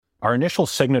Our initial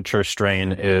signature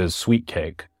strain is Sweet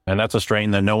Cake, and that's a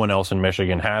strain that no one else in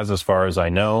Michigan has as far as I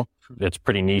know. It's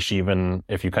pretty niche even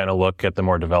if you kind of look at the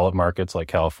more developed markets like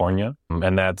California.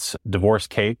 And that's divorce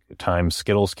cake times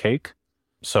Skittles cake.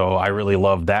 So I really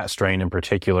love that strain in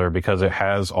particular because it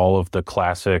has all of the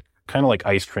classic kind of like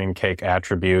ice cream cake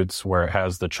attributes where it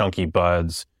has the chunky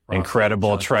buds,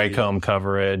 incredible trichome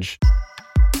coverage.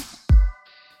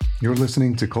 You're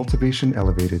listening to Cultivation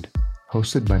Elevated,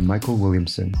 hosted by Michael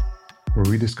Williamson, where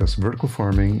we discuss vertical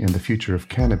farming and the future of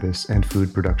cannabis and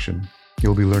food production.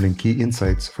 You'll be learning key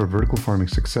insights for vertical farming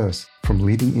success from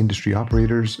leading industry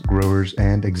operators, growers,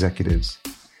 and executives.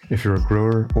 If you're a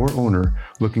grower or owner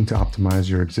looking to optimize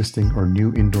your existing or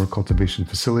new indoor cultivation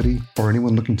facility, or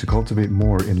anyone looking to cultivate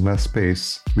more in less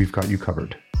space, we've got you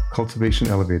covered. Cultivation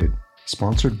Elevated,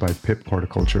 sponsored by PIP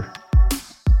Horticulture.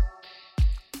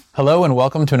 Hello and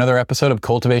welcome to another episode of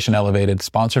Cultivation Elevated,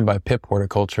 sponsored by PIP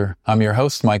Horticulture. I'm your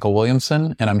host, Michael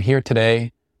Williamson, and I'm here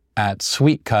today at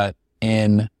SweetCut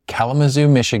in Kalamazoo,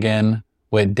 Michigan,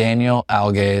 with Daniel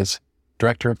Algaze,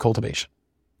 Director of Cultivation.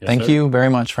 Yes, Thank sir. you very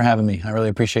much for having me. I really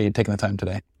appreciate you taking the time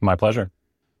today. My pleasure.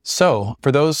 So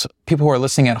for those people who are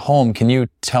listening at home, can you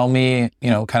tell me,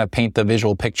 kind of paint the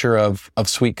visual picture of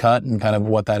SweetCut and kind of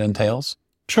what that entails?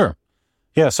 Sure.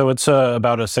 Yeah, so it's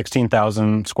about a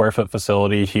 16,000 square foot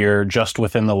facility here just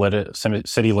within the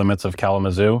city limits of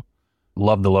Kalamazoo.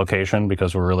 Love the location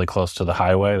because we're really close to the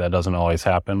highway. That doesn't always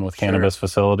happen with cannabis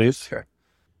facilities. Sure.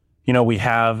 We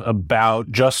have about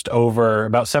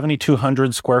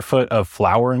 7,200 square foot of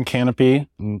flower and canopy,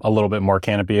 a little bit more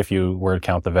canopy if you were to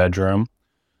count the veg room.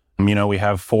 We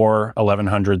have 4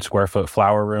 1,100 square foot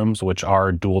flower rooms, which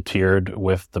are dual tiered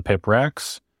with the PIP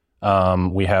racks.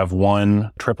 We have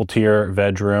 1 triple tier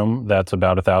veg room that's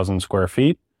about 1,000 square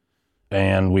feet.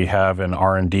 And we have an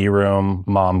R&D room,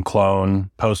 mom clone,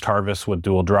 post-harvest with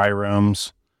dual dry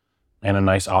rooms, and a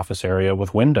nice office area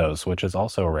with windows, which is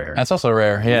also rare. That's also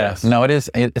rare, yeah. Yes. No,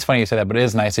 it's funny you say that, but it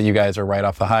is nice that you guys are right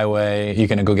off the highway. You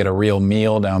can go get a real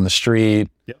meal down the street.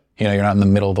 Yep. You're not in the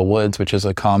middle of the woods, which is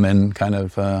a common kind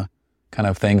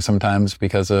of thing sometimes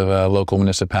because of local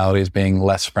municipalities being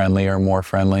less friendly or more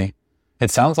friendly. It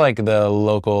sounds like the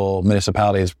local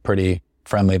municipality is pretty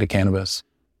friendly to cannabis.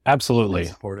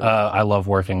 Absolutely. I love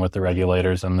working with the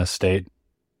regulators in this state.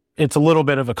 It's a little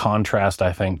bit of a contrast,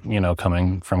 I think,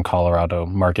 coming from Colorado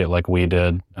market like we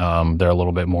did. They're a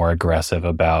little bit more aggressive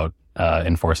about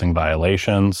enforcing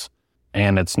violations.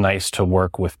 And it's nice to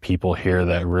work with people here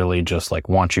that really just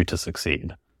want you to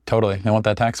succeed. Totally. They want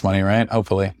that tax money, right?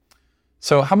 Hopefully.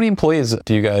 So how many employees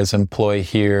do you guys employ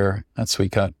here at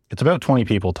SweetCut? It's about 20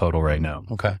 people total right now.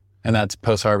 Okay. And that's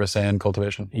post-harvest and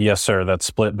cultivation? Yes, sir. That's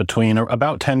split between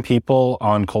about 10 people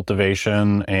on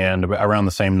cultivation and around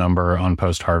the same number on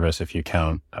post-harvest if you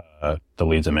count the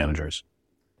leads and managers.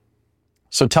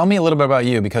 So tell me a little bit about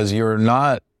you, because you're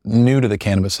not new to the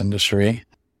cannabis industry.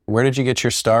 Where did you get your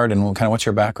start and what's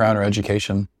your background or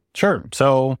education? Sure.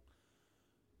 So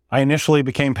I initially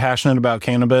became passionate about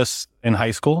cannabis in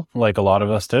high school, like a lot of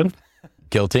us did.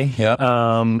 Guilty, yeah.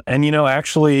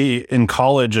 Actually in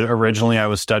college, originally I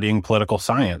was studying political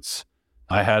science.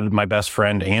 I had my best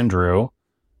friend, Andrew.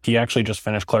 He actually just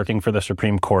finished clerking for the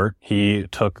Supreme Court. He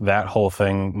took that whole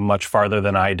thing much farther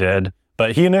than I did,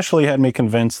 but he initially had me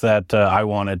convinced that I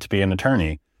wanted to be an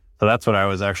attorney. So that's what I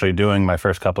was actually doing. My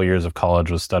first couple years of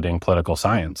college was studying political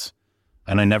science.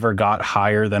 And I never got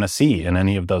higher than a C in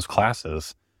any of those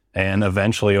classes. And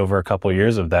eventually, over a couple of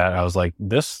years of that, I was like,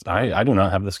 I do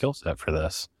not have the skill set for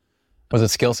this. Was it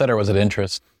skill set or was it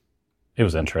interest? It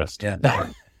was interest. Yeah.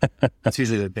 That's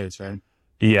usually the case, right?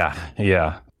 Yeah.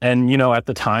 And, at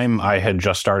the time, I had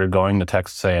just started going to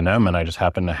Texas A&M, and I just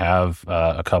happened to have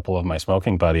a couple of my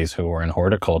smoking buddies who were in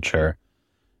horticulture.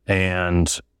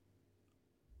 And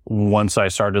once I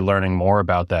started learning more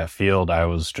about that field, I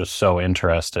was just so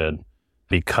interested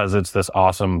because it's this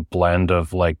awesome blend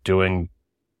of doing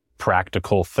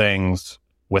practical things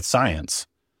with science.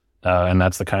 And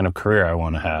that's the kind of career I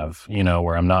want to have,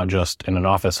 where I'm not just in an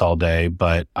office all day,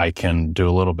 but I can do a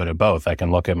little bit of both. I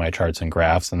can look at my charts and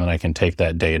graphs, and then I can take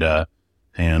that data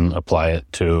and apply it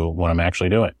to what I'm actually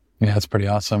doing. Yeah, that's pretty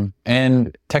awesome.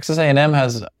 And Texas A&M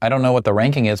has, I don't know what the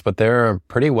ranking is, but they're a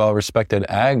pretty well-respected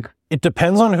ag. It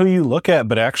depends on who you look at,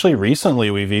 but actually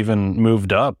recently we've even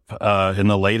moved up in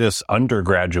the latest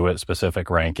undergraduate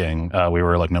specific ranking. We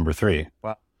were number 3.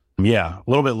 Wow. Yeah, a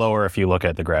little bit lower if you look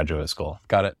at the graduate school.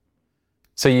 Got it.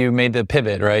 So you made the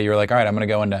pivot, right? You're like, all right, I'm going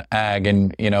to go into ag.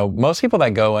 And, most people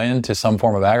that go into some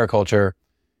form of agriculture,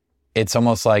 it's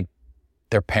almost like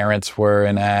their parents were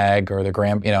in ag or their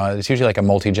it's usually like a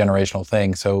multi-generational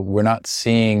thing. So we're not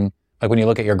seeing like when you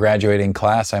look at your graduating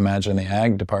class, I imagine the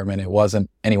ag department, it wasn't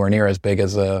anywhere near as big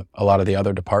as a lot of the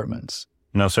other departments.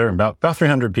 No, sir. About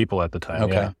 300 people at the time.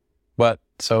 Okay. Yeah. But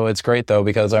so it's great though,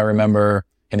 because I remember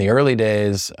in the early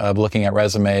days of looking at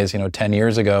resumes, 10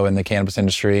 years ago in the cannabis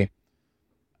industry,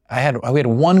 we had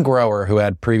one grower who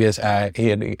had he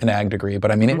had an ag degree,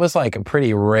 but I mean, it was like a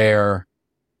pretty rare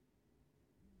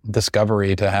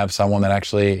discovery to have someone that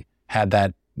actually had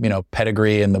that,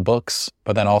 pedigree in the books,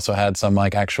 but then also had some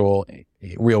like actual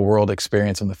real world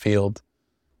experience in the field.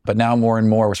 But now more and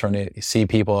more we're starting to see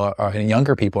and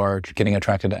younger people are getting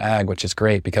attracted to ag, which is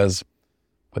great because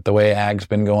with the way ag's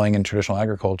been going in traditional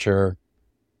agriculture,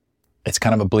 it's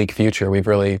kind of a bleak future. We've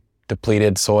really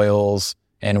depleted soils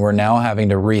and we're now having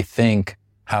to rethink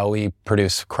how we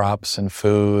produce crops and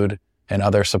food and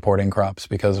other supporting crops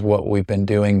because what we've been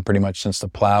doing pretty much since the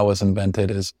plow was invented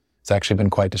it's actually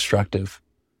been quite destructive.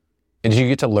 Did you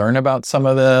get to learn about some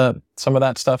of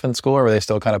that stuff in school, or were they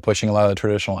still kind of pushing a lot of the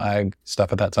traditional ag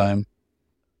stuff at that time?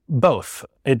 Both.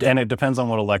 It depends on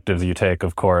what electives you take,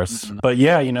 of course. Mm-hmm. But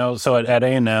yeah, so at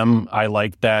A&M, I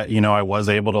liked that, I was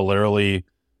able to literally,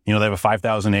 they have a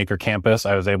 5,000 acre campus.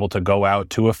 I was able to go out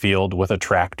to a field with a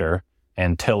tractor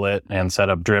and till it and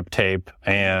set up drip tape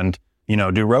and,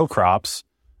 do row crops.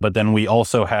 But then we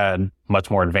also had much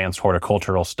more advanced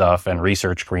horticultural stuff and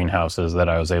research greenhouses that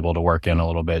I was able to work in a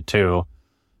little bit too.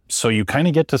 So you kind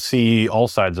of get to see all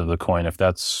sides of the coin if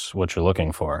that's what you're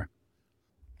looking for.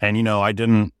 And, I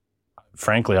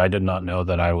did not know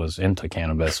that I was into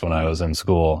cannabis when I was in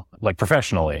school, like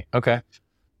professionally. Okay.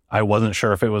 I wasn't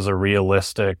sure if it was a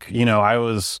realistic,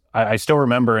 I still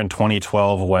remember in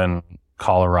 2012 when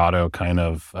Colorado kind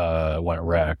of went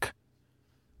wreck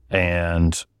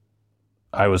and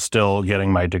I was still getting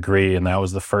my degree. And that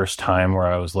was the first time where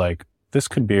I was like, this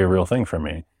could be a real thing for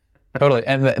me. Totally.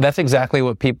 And that's exactly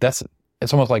what it's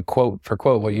almost like quote for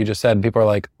quote what you just said. People are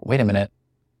like, wait a minute,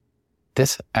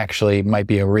 this actually might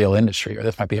be a real industry, or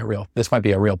this might be a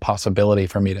real possibility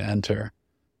for me to enter.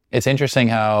 It's interesting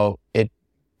how it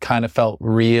kind of felt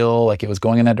real, like it was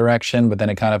going in that direction, but then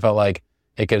it kind of felt like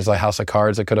it was like a house of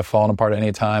cards that could have fallen apart at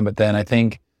any time. But then I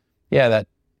think, that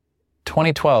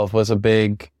 2012 was a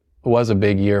big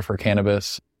year for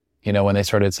cannabis, when they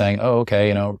started saying, oh,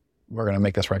 okay, we're going to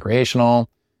make this recreational.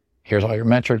 Here's all your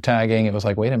metric tagging. It was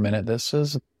like, wait a minute, this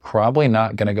is probably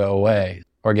not going to go away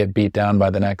or get beat down by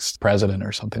the next president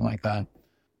or something like that.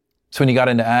 So when you got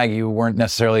into ag, you weren't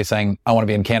necessarily saying, I want to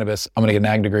be in cannabis, I'm going to get an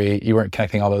ag degree. You weren't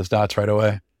connecting all those dots right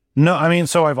away. No, I mean,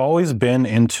 so I've always been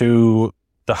into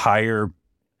the higher,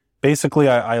 basically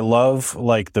I love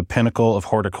like the pinnacle of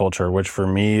horticulture, which for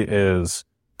me is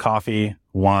coffee,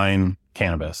 wine,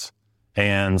 cannabis.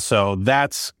 And so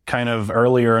that's kind of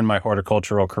earlier in my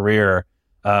horticultural career.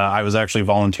 I was actually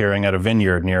volunteering at a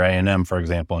vineyard near A&M, for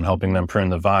example, and helping them prune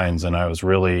the vines. And I was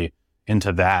really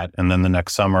into that. And then the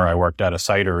next summer I worked at a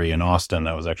cidery in Austin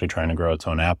that was actually trying to grow its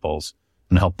own apples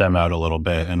and help them out a little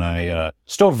bit. And I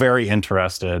still very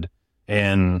interested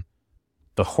in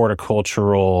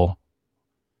the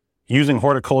using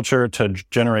horticulture to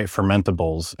generate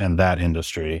fermentables in that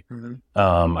industry.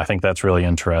 Mm-hmm. I think that's really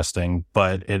interesting,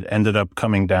 but it ended up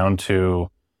coming down to,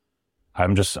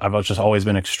 I've just always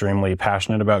been extremely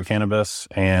passionate about cannabis.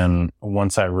 And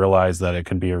once I realized that it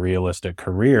could be a realistic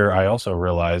career, I also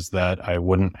realized that I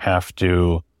wouldn't have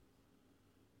to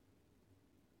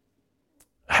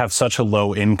have such a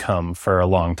low income for a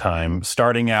long time.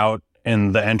 Starting out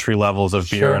in the entry levels of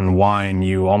beer and wine,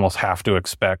 you almost have to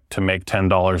expect to make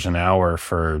 $10 an hour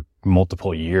for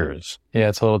multiple years. Yeah,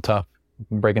 it's a little tough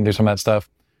breaking through some of that stuff.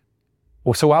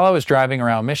 So while I was driving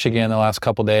around Michigan the last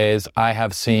couple of days, I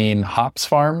have seen hops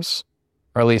farms,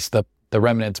 or at least the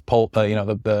remnants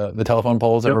the telephone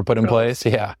poles that were put in place.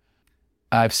 Yeah.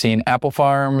 I've seen apple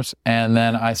farms, and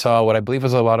then I saw what I believe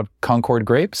was a lot of Concord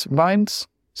grapes vines.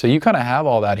 So you kind of have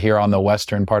all that here on the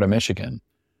western part of Michigan.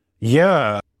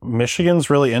 Yeah. Michigan's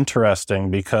really interesting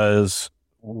because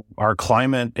our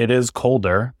climate, it is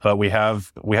colder, but we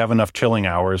have enough chilling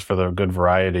hours for the good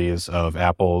varieties of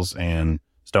apples and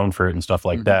stone fruit and stuff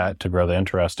like that to grow the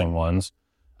interesting ones.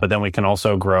 But then we can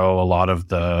also grow a lot of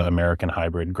the American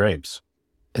hybrid grapes.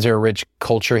 Is there a rich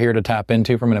culture here to tap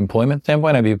into from an employment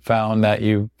standpoint? Have you found that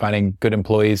you're finding good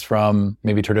employees from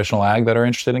maybe traditional ag that are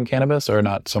interested in cannabis, or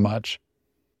not so much?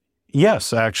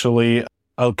 Yes, actually,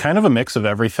 kind of a mix of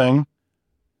everything.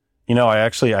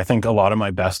 I think a lot of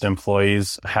my best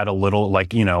employees had a little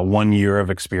 1 year of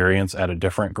experience at a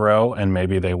different grow, and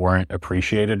maybe they weren't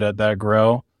appreciated at that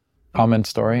grow. Common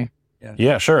story?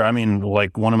 Yeah, sure. I mean,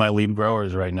 like one of my lead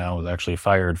growers right now was actually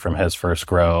fired from his first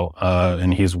grow.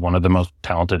 And he's one of the most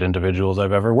talented individuals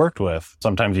I've ever worked with.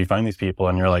 Sometimes you find these people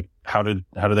and you're like, how do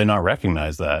they not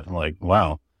recognize that? I'm like,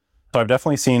 wow. So I've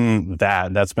definitely seen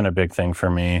that. That's been a big thing for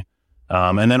me.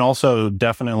 And then also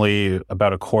definitely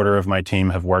about a quarter of my team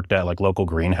have worked at like local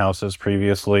greenhouses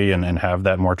previously and have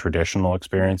that more traditional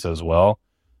experience as well.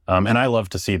 And I love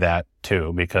to see that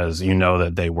too, because you know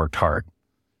that they worked hard.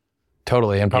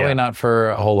 Totally. And probably not for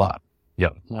a whole lot.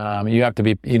 Yep. You have to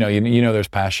be, you know, there's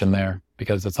passion there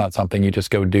because it's not something you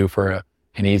just go do for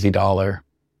an easy dollar.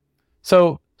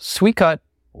 So SweetCut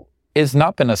has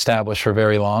not been established for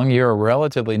very long. You're a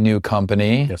relatively new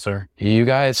company. Yes, sir. You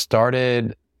guys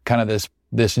started kind of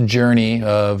this journey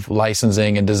of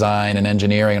licensing and design and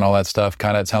engineering and all that stuff.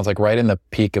 Kind of, it sounds like right in the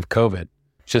peak of COVID.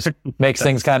 Just makes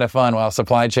things kind of fun while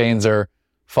supply chains are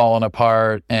falling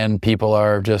apart and people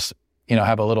are just, you know,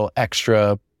 have a little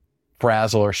extra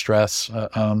frazzle or stress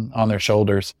on their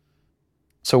shoulders.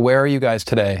 So where are you guys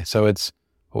today? So it's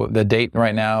the date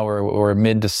right now, we're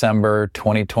mid-December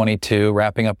 2022,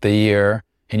 wrapping up the year.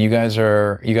 And you guys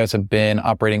have been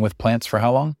operating with plants for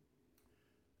how long?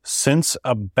 Since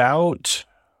about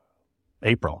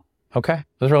April. Okay.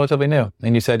 That's relatively new.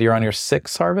 And you said you're on your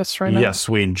 6th harvest right now? Yes,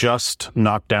 we just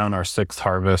knocked down our 6th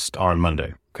harvest on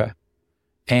Monday. Okay.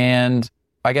 And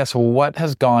I guess what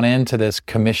has gone into this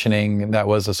commissioning that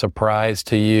was a surprise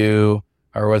to you,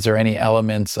 or was there any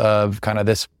elements of kind of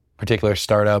this particular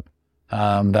startup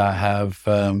that have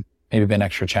maybe been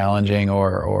extra challenging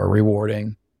or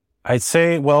rewarding? I'd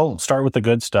say, well, start with the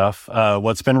good stuff.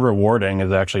 What's been rewarding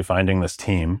is actually finding this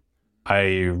team.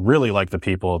 I really like the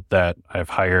people that I've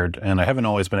hired, and I haven't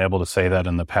always been able to say that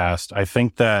in the past. I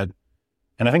think that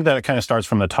it kind of starts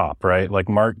from the top, right? Like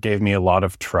Mark gave me a lot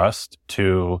of trust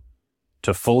to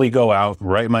fully go out,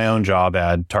 write my own job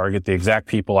ad, target the exact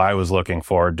people I was looking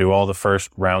for, do all the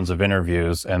first rounds of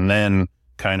interviews, and then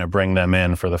kind of bring them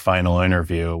in for the final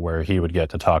interview where he would get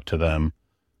to talk to them.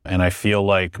 And I feel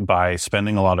like by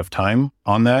spending a lot of time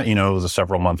on that, you know, it was a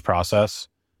several month process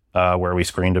where we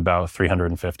screened about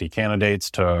 350 candidates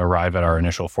to arrive at our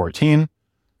initial 14.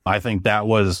 I think that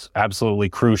was absolutely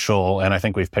crucial. And I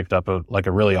think we've picked up a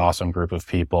really awesome group of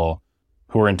people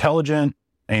who are intelligent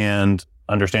and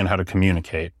understand how to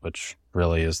communicate, which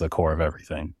really is the core of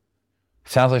everything.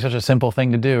 Sounds like such a simple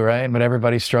thing to do, right? But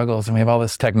everybody struggles, and we have all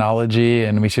this technology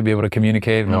and we should be able to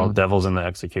communicate. No, devil's in the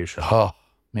execution. Oh,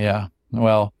 yeah.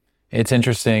 Well, it's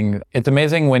interesting. It's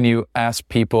amazing when you ask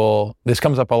people, this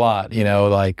comes up a lot, you know,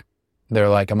 like they're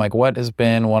like, I'm like, what has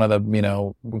been one of the, you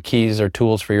know, keys or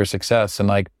tools for your success? And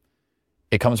like,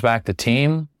 it comes back to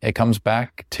team. It comes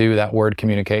back to that word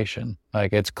communication.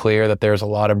 Like it's clear that there's a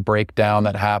lot of breakdown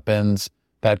that happens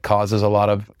that causes a lot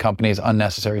of companies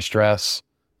unnecessary stress.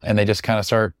 And they just kind of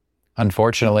start,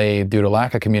 unfortunately, due to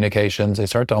lack of communications, they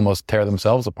start to almost tear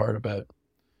themselves apart a bit.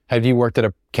 Have you worked at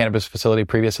a cannabis facility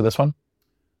previous to this one?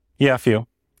 Yeah, a few.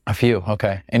 A few,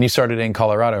 okay. And you started in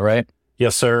Colorado, right?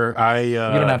 Yes, sir. You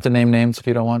don't have to name names if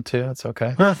you don't want to. That's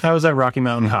okay. I was at Rocky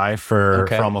Mountain High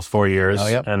for almost 4 years. Oh,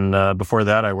 yep. And before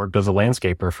that, I worked as a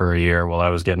landscaper for a year while I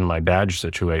was getting my badge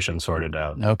situation sorted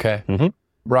out. Okay. Mm-hmm.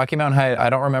 Rocky Mountain High, I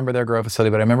don't remember their grow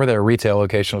facility, but I remember their retail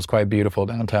location was quite beautiful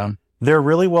downtown. They're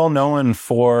really well known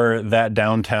for that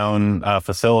downtown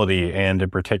facility, and in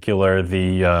particular,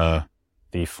 the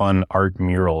fun art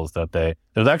murals that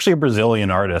there's actually a Brazilian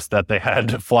artist that they had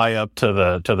to fly up to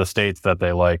the States that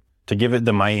they like to give it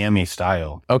the Miami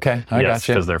style. Okay, I yes,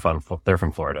 gotcha. because they're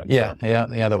from Florida. Yeah, so.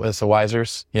 yeah. That was the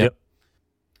Wisers. Yep.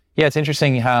 Yeah, it's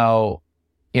interesting how,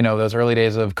 you know, those early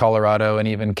days of Colorado and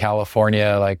even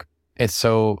California, like it's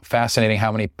so fascinating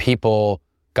how many people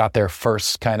got their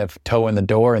first kind of toe in the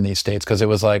door in these states, because it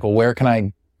was like, well, where can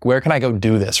I go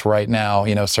do this right now?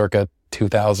 You know, circa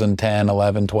 2010,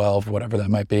 11, 12, whatever that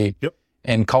might be. Yep.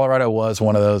 And Colorado was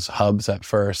one of those hubs at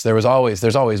first. There's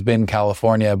always been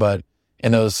California, but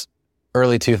in those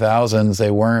early 2000s,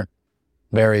 they weren't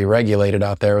very regulated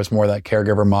out there. It was more that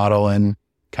caregiver model and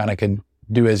kind of could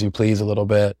do as you please a little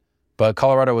bit. But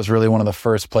Colorado was really one of the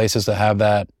first places to have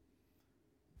that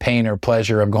pain or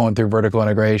pleasure of going through vertical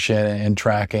integration and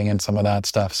tracking and some of that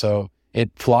stuff. So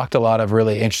it flocked a lot of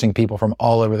really interesting people from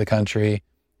all over the country.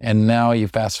 And now you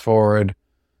fast forward.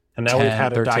 And now we've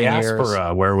had a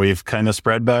diaspora where we've kind of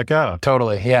spread back out.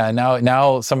 Totally. Yeah.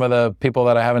 Now some of the people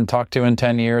that I haven't talked to in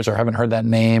 10 years or haven't heard that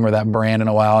name or that brand in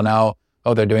a while, now,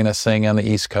 they're doing this thing on the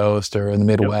East Coast or in the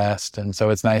Midwest. Yep. And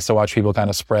so it's nice to watch people kind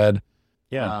of spread.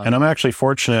 Yeah. And I'm actually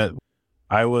fortunate.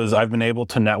 I've been able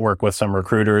to network with some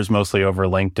recruiters, mostly over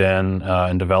LinkedIn,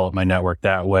 and develop my network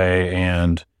that way.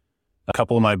 And a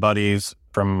couple of my buddies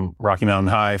from Rocky Mountain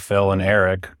High, Phil and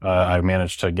Eric. I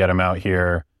managed to get them out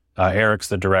here. Eric's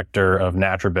the director of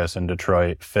Naturibus in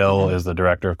Detroit. Phil is the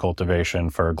director of cultivation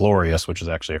for Glorious, which is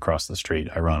actually across the street,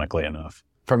 ironically enough.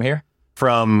 From here?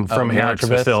 From Eric's Naturibus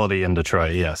facility in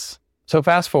Detroit, yes. So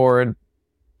fast forward,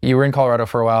 you were in Colorado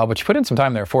for a while, but you put in some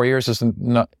time there. 4 years is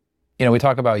not, we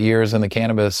talk about years in the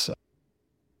cannabis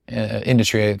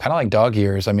industry, kind of like dog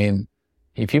years. I mean,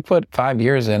 if you put 5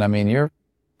 years in, I mean,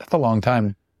 that's a long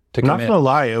time to commit. Not gonna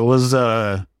lie, it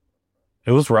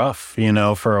was rough,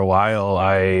 for a while.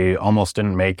 I almost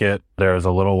didn't make it. There was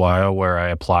a little while where I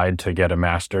applied to get a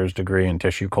master's degree in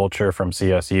tissue culture from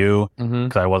CSU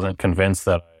because I wasn't convinced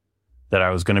that I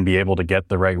was going to be able to get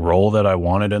the right role that I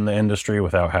wanted in the industry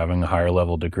without having a higher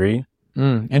level degree.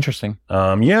 Interesting.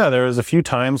 There was a few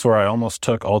times where I almost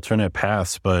took alternate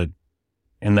paths, but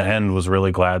in the end was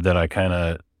really glad that I kind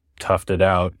of toughed it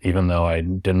out, even though I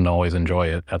didn't always enjoy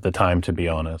it at the time, to be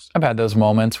honest. I've had those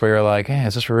moments where you're like, hey,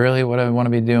 is this really what I want to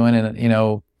be doing? And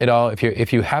it all,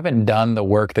 if you haven't done the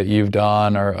work that you've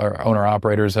done or owner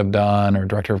operators have done or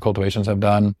director of cultivations have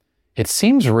done, it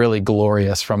seems really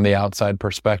glorious from the outside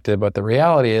perspective. But the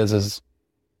reality is it's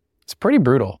pretty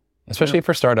brutal, especially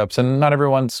for startups. And not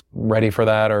everyone's ready for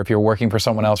that. Or if you're working for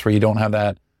someone else where you don't have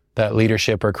that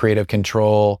leadership or creative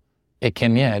control, it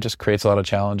can, it just creates a lot of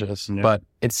challenges. Yeah. But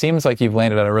it seems like you've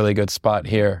landed at a really good spot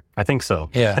here. I think so.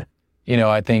 Yeah.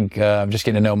 I think just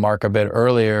getting to know Mark a bit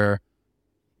earlier,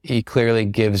 he clearly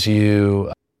gives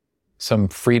you some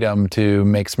freedom to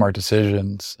make smart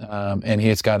decisions. And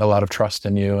he's got a lot of trust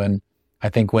in you. And I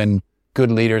think when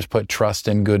good leaders put trust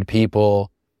in good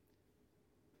people,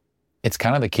 it's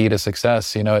kind of the key to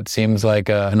success. It seems like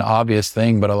an obvious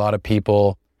thing, but a lot of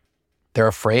people, they're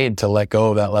afraid to let go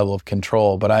of that level of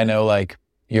control. But I know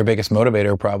your biggest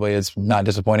motivator probably is not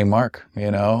disappointing Mark,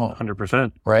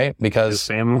 100%. Right? Because his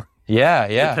family. Yeah.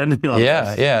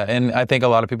 Yeah. And I think a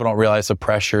lot of people don't realize the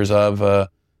pressures of a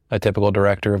typical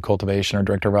director of cultivation or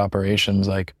director of operations.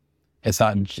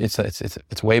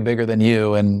 It's way bigger than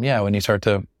you. And when you start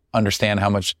to understand how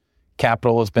much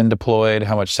capital has been deployed,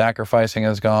 how much sacrificing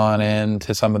has gone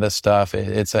into some of this stuff,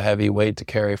 it's a heavy weight to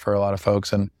carry for a lot of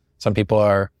folks. And some people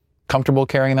are comfortable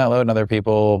carrying that load, and other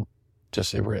people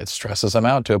just it stresses them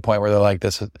out to a point where they're like,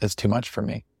 this is too much for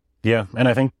me. Yeah. And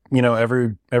I think,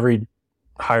 every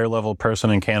higher level person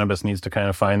in cannabis needs to kind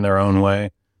of find their own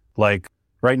way. Like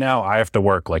right now I have to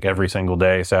work every single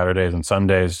day, Saturdays and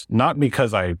Sundays, not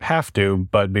because I have to,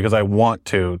 but because I want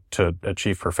to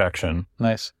achieve perfection.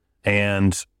 Nice.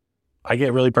 And I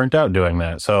get really burnt out doing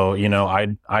that. So,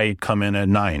 I come in at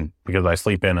 9 because I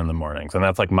sleep in the mornings, and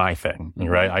that's my thing,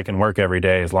 right? I can work every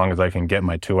day as long as I can get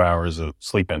my 2 hours of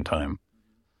sleep in time.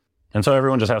 And so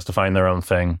everyone just has to find their own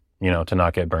thing, to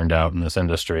not get burned out in this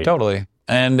industry. Totally.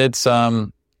 And it's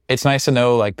nice to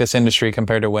know this industry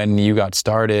compared to when you got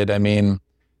started. I mean,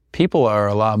 people are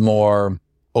a lot more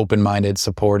open-minded,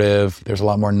 supportive. There's a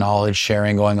lot more knowledge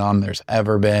sharing going on than there's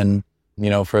ever been.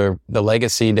 For the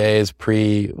legacy days,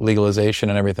 pre-legalization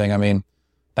and everything, I mean,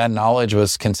 that knowledge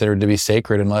was considered to be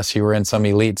sacred unless you were in some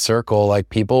elite circle.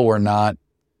 People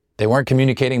they weren't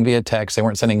communicating via text. They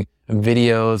weren't sending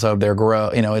videos of their grow.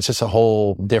 It's just a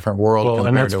whole different world. Well,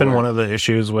 and that's been one of the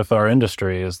issues with our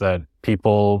industry is that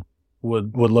people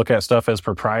would look at stuff as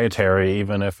proprietary,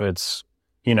 even if it's,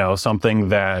 something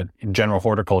that general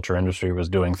horticulture industry was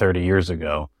doing 30 years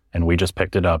ago. And we just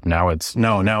picked it up. Now it's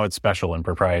special and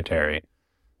proprietary.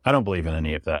 I don't believe in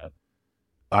any of that.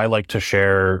 I like to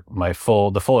share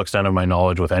the full extent of my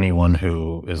knowledge with anyone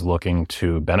who is looking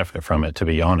to benefit from it, to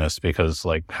be honest, because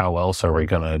how else are we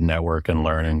going to network and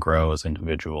learn and grow as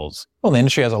individuals? Well, the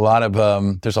industry has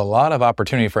there's a lot of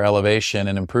opportunity for elevation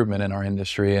and improvement in our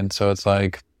industry. And so it's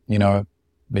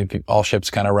maybe all ships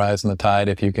kind of rise in the tide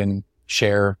if you can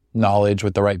share knowledge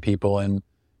with the right people and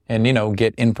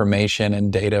get information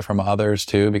and data from others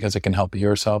too, because it can help you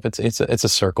yourself. It's a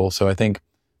circle. So I think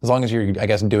as long as you're,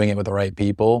 doing it with the right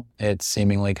people, it's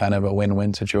seemingly kind of a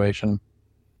win-win situation.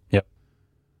 Yep.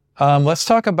 Let's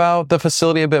talk about the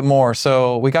facility a bit more.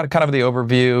 So we got kind of the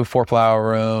overview, 4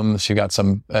 flower rooms. You got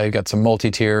some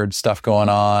multi-tiered stuff going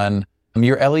on.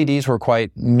 Your LEDs were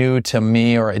quite new to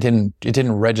me, or it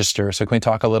didn't register. So can we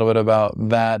talk a little bit about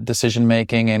that decision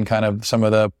making and kind of some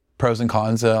of the pros and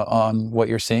cons on what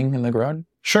you're seeing in the ground?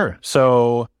 Sure.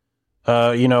 So,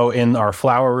 in our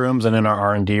flower rooms and in our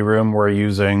R&D room, we're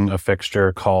using a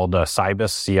fixture called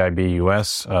Cibus,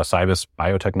 CIBUS, Cibus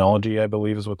Biotechnology, I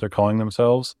believe is what they're calling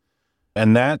themselves.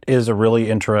 And that is a really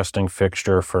interesting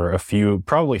fixture for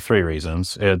probably 3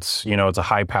 reasons. It's a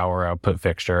high power output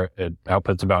fixture. It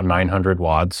outputs about 900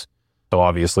 watts. So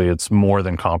obviously it's more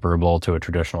than comparable to a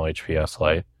traditional HPS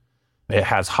light. It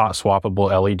has hot swappable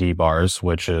LED bars,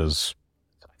 which is,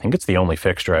 I think it's the only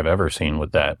fixture I've ever seen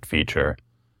with that feature.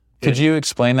 Could you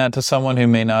explain that to someone who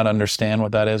may not understand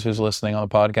what that is, who's listening on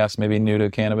the podcast, maybe new to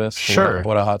cannabis? Sure.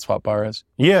 What a hot swap bar is?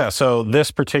 Yeah, so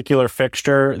this particular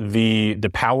fixture, the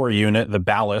power unit, the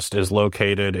ballast, is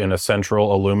located in a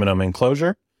central aluminum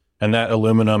enclosure, and that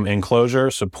aluminum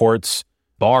enclosure supports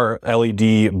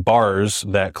LED bars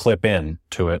that clip in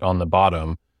to it on the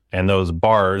bottom, and those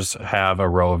bars have a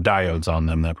row of diodes on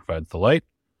them that provides the light.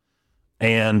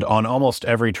 And on almost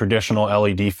every traditional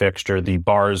LED fixture, the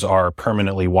bars are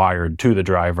permanently wired to the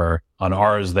driver. On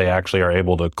ours, they actually are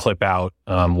able to clip out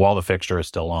while the fixture is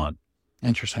still on.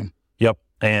 Interesting. Yep.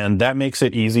 And that makes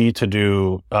it easy to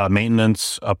do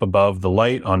maintenance up above the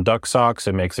light on duct socks.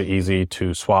 It makes it easy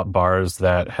to swap bars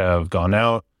that have gone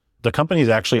out. The company is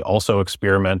actually also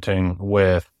experimenting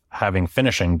with having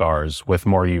finishing bars with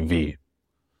more UV.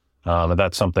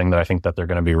 That's something that I think that they're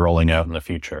going to be rolling out in the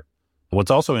future. What's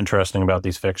also interesting about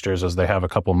these fixtures is they have a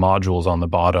couple modules on the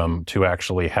bottom to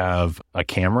actually have a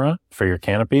camera for your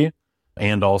canopy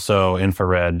and also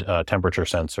infrared temperature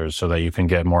sensors so that you can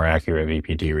get more accurate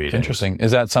VPD readings. Interesting.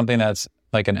 Is that something that's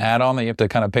like an add-on that you have to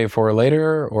kind of pay for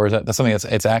later, or is that something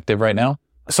it's active right now?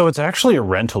 So it's actually a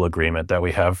rental agreement that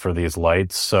we have for these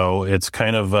lights. So it's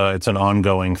kind of it's an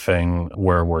ongoing thing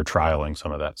where we're trialing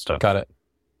some of that stuff. Got it.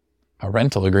 A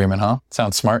rental agreement, huh?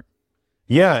 Sounds smart.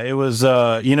 Yeah, it was,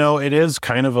 it is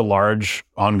kind of a large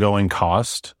ongoing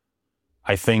cost.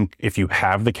 I think if you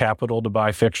have the capital to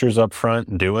buy fixtures up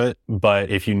front, do it. But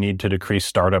if you need to decrease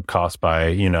startup costs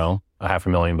by, $500,000,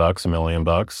 $1 million,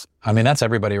 I mean, that's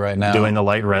everybody right now. doing a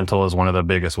light rental is one of the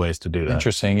biggest ways to do that.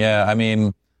 Interesting. Yeah. I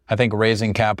mean, I think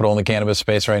raising capital in the cannabis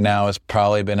space right now has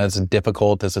probably been as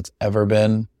difficult as it's ever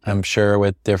been. I'm sure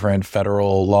with different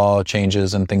federal law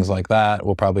changes and things like that,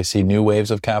 we'll probably see new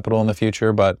waves of capital in the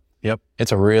future. But Yep.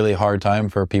 It's a really hard time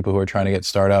for people who are trying to get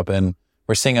startup, and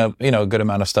we're seeing a good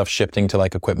amount of stuff shifting to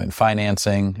like equipment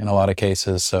financing in a lot of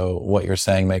cases. So what you're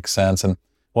saying makes sense. And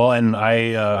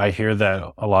I hear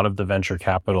that a lot of the venture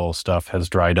capital stuff has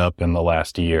dried up in the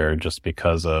last year just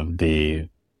because of the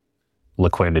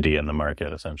liquidity in the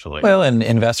market, essentially. Well, and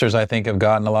investors, I think, have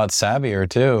gotten a lot savvier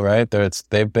too, right?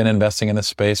 They've been investing in this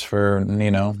space for,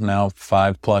 now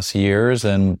 5+ years,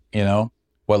 and,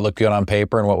 what looked good on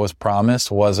paper and what was promised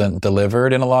wasn't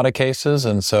delivered in a lot of cases.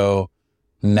 And so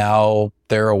now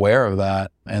they're aware of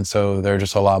that. And so they're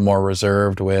just a lot more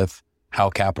reserved with how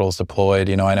capital is deployed.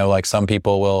 I know like some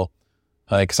people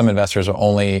some investors will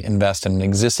only invest in an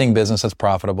existing business that's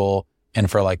profitable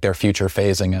and for like their future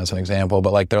phasing as an example.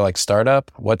 But like they're like,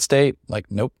 startup, what state?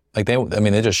 Like, nope. Like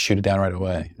they just shoot it down right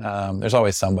away. There's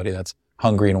always somebody that's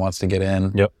hungry and wants to get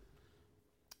in. Yep.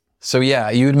 So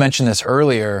yeah, you had mentioned this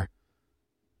earlier.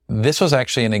 This was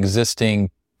actually an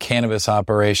existing cannabis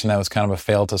operation that was kind of a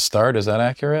fail to start. Is that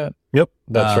accurate? Yep,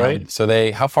 that's right.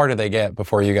 So how far did they get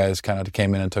before you guys kind of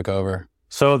came in and took over?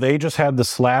 So they just had the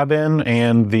slab in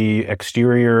and the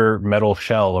exterior metal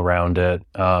shell around it.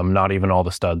 Not even all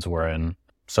the studs were in.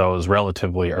 So it was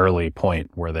relatively early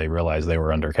point where they realized they were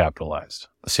undercapitalized.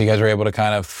 So you guys were able to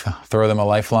kind of throw them a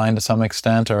lifeline to some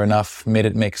extent, or enough made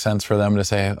it make sense for them to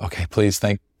say, okay, please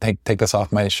take this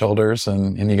off my shoulders,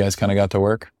 and you guys kind of got to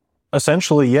work?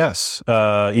 Essentially, yes.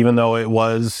 Even though it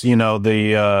was,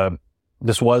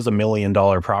 this was $1 million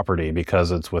property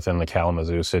because it's within the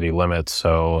Kalamazoo city limits.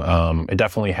 So it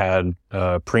definitely had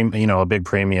a big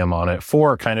premium on it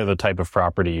for kind of the type of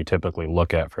property you typically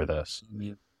look at for this.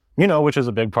 Yeah. Which is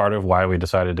a big part of why we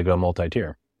decided to go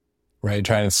multi-tier. Right,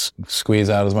 trying to squeeze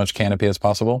out as much canopy as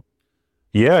possible.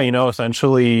 Yeah,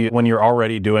 essentially when you're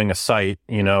already doing a site,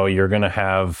 you're going to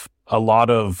have a lot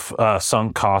of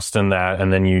sunk cost in that,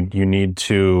 and then you need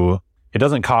to, it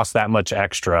doesn't cost that much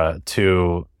extra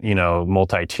to,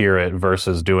 multi-tier it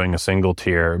versus doing a single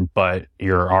tier, but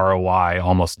your ROI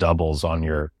almost doubles on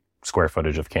your square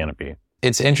footage of canopy.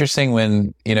 It's interesting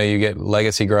when, you get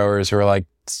legacy growers who are like,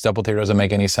 double tier doesn't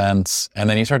make any sense. And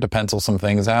then you start to pencil some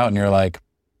things out and you're like,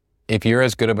 if you're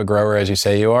as good of a grower as you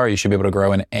say you are, you should be able to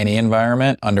grow in any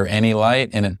environment, under any light,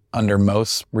 and under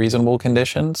most reasonable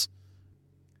conditions.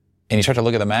 And you start to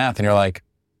look at the math and you're like,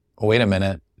 wait a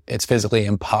minute, it's physically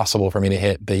impossible for me to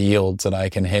hit the yields that I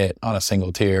can hit on a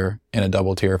single tier in a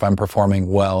double tier if I'm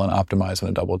performing well and optimized in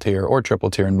a double tier or triple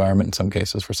tier environment in some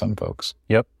cases for some folks.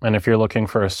 Yep. And if you're looking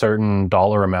for a certain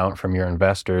dollar amount from your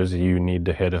investors, you need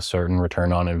to hit a certain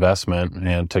return on investment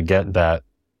and to get that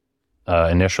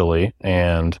initially.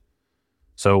 And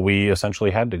so we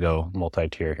essentially had to go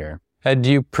multi-tier here. Had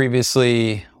you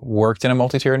previously worked in a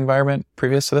multi-tier environment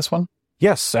previous to this one?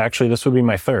 Yes, actually, this would be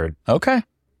my third. Okay.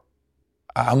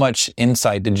 How much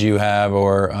insight did you have,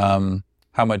 or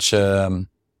how much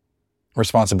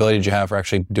responsibility did you have for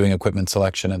actually doing equipment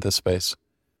selection at this space?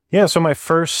 Yeah, so my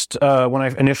first, when I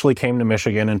initially came to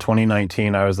Michigan in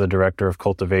 2019, I was the director of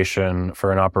cultivation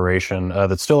for an operation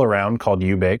that's still around called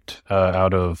U-Baked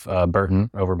out of Burton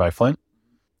over by Flint.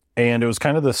 And it was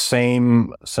kind of the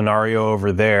same scenario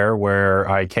over there where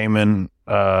I came in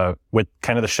with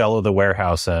kind of the shell of the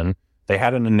warehouse in. They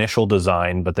had an initial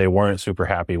design, but they weren't super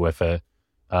happy with it.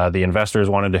 The investors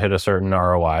wanted to hit a certain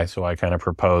ROI, so I kind of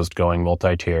proposed going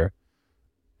multi-tier.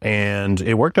 And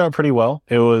it worked out pretty well.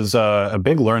 It was a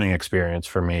big learning experience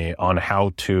for me on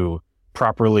how to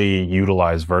properly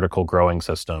utilize vertical growing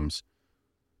systems.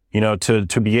 You know, to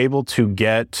be able to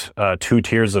get 2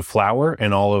 tiers of flower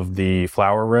in all of the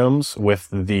flower rooms with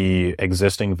the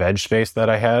existing veg space that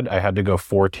I had to go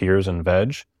 4 tiers in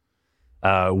veg,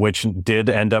 which did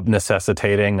end up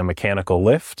necessitating a mechanical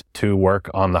lift to work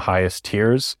on the highest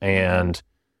tiers. And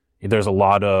there's a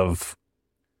lot of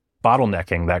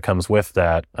bottlenecking that comes with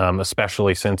that,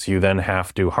 especially since you then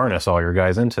have to harness all your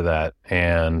guys into that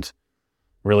and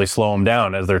really slow them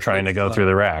down as they're trying to go through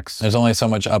the racks. There's only so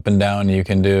much up and down you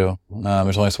can do.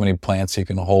 There's only so many plants you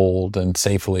can hold and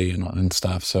safely and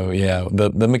stuff. So yeah,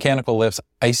 the mechanical lifts,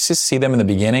 I used to see them in the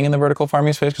beginning in the vertical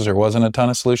farming space because there wasn't a ton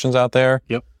of solutions out there.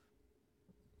 Yep.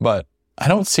 But I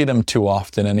don't see them too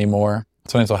often anymore.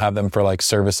 Sometimes I'll have them for like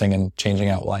servicing and changing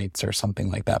out lights or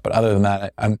something like that. But other than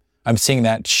that, I'm seeing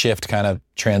that shift kind of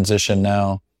transition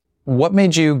now. What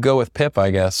made you go with PIP, I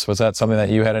guess? Was that something that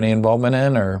you had any involvement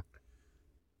in, or?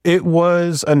 It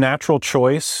was a natural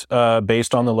choice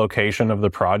based on the location of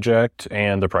the project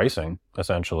and the pricing,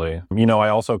 essentially. You know, I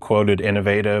also quoted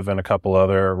Innovative and a couple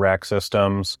other rack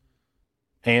systems,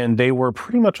 and they were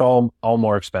pretty much all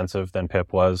more expensive than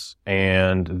PIP was,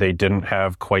 and they didn't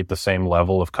have quite the same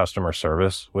level of customer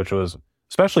service, which was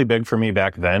especially big for me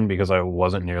back then because I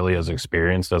wasn't nearly as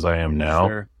experienced as I am now.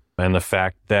 Sure. And the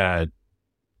fact that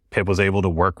Pip was able to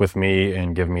work with me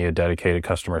and give me a dedicated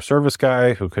customer service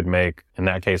guy who could make, in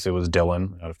that case, it was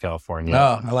Dylan out of California.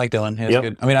 Oh, I like Dylan. He's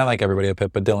good. I mean, I like everybody at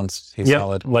Pip, but he's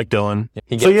solid. Like Dylan.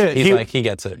 He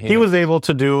gets it. He was able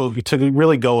to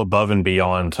really go above and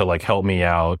beyond to like help me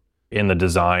out in the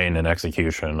design and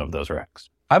execution of those racks.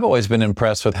 I've always been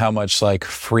impressed with how much like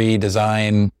free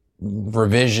design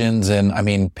revisions, and I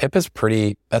mean, Pip is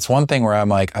that's one thing where I'm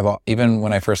like, even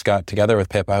when I first got together with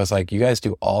Pip, I was like, you guys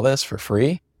do all this for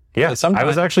free? Yeah,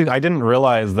 I didn't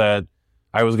realize that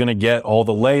I was going to get all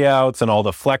the layouts and all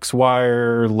the flex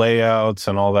wire layouts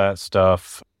and all that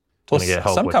stuff. Well,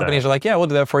 some companies are like, yeah, we'll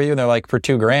do that for you. And they're like, for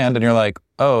 $2,000. And you're like,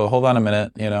 oh, hold on a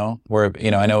minute. You know,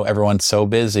 I know everyone's so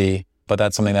busy, but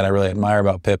that's something that I really admire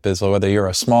about Pip is whether you're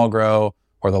a small grow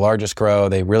or the largest grow,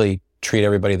 they really treat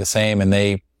everybody the same and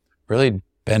they really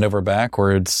bend over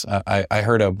backwards. I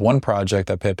heard of one project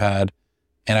that Pip had,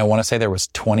 and I want to say there was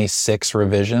 26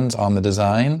 revisions on the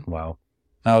design. Wow.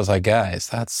 And I was like, guys,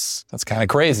 that's kind of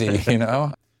crazy, you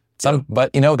know?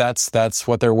 But you know, that's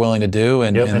what they're willing to do.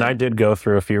 And I did go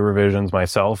through a few revisions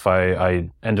myself. I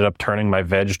ended up turning my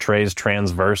veg trays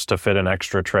transverse to fit an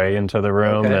extra tray into the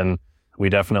room. Okay. And we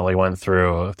definitely went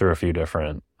through a few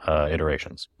different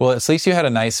iterations. Well, at least you had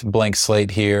a nice blank slate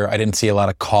here. I didn't see a lot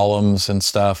of columns and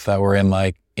stuff that were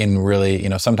in really, you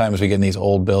know, sometimes we get in these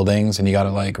old buildings and you got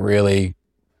to like really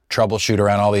troubleshoot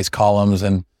around all these columns.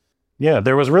 And yeah,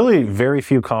 there was really very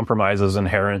few compromises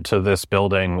inherent to this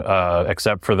building,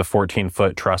 except for the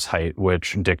 14-foot truss height,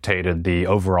 which dictated the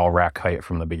overall rack height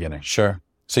from the beginning. Sure.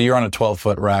 So you're on a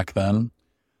 12-foot rack then?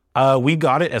 We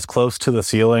got it as close to the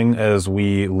ceiling as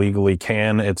we legally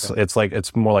can. It's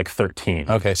more like 13.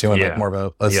 Okay, so you went like more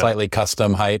of a slightly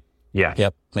custom height. Yeah.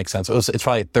 Yep, makes sense. It's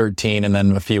probably 13 and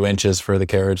then a few inches for the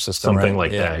carriage system. Something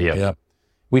like that. Yeah. Yep.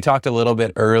 We talked a little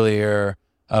bit earlier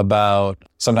about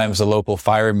sometimes the local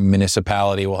fire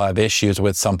municipality will have issues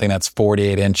with something that's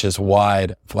 48 inches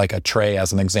wide, like a tray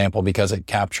as an example, because it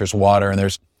captures water. And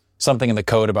there's something in the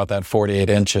code about that 48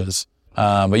 inches.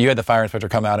 But you had the fire inspector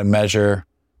come out and measure,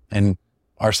 and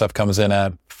our stuff comes in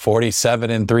at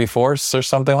 47 3/4 or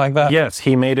something like that. Yes,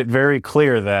 he made it very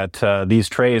clear that these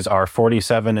trays are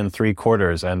 47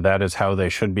 3/4, and that is how they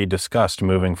should be discussed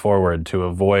moving forward to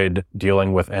avoid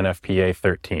dealing with NFPA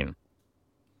 13.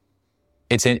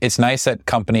 It's nice that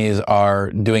companies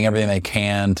are doing everything they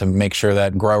can to make sure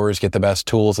that growers get the best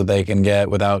tools that they can get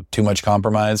without too much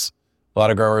compromise. A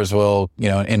lot of growers will, you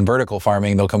know, in vertical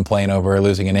farming, they'll complain over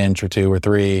losing an inch or 2 or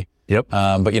 3. Yep.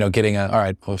 But, you know, getting all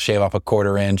right, we'll shave off a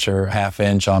 1/4 inch or 1/2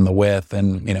 inch on the width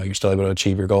and, you know, you're still able to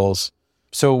achieve your goals.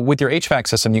 So with your HVAC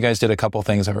system, you guys did a couple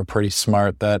things that were pretty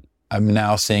smart that I'm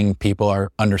now seeing people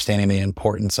are understanding the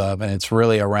importance of. And it's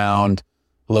really around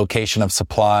location of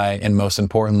supply, and most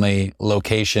importantly,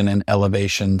 location and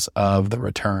elevations of the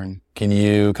return. Can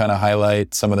you kind of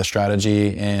highlight some of the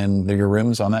strategy in your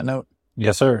rooms on that note?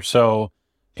 Yes, sir. So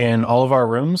in all of our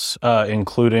rooms,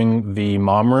 including the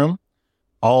mom room,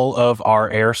 all of our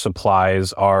air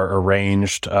supplies are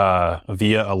arranged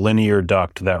via a linear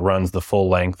duct that runs the full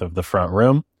length of the front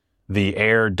room. The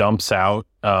air dumps out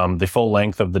the full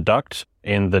length of the duct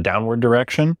in the downward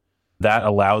direction. That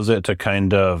allows it to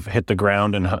kind of hit the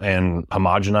ground and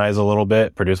homogenize a little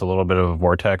bit, produce a little bit of a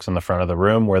vortex in the front of the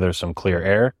room where there's some clear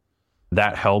air.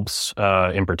 That helps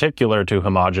in particular to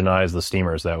homogenize the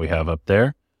steamers that we have up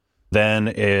there.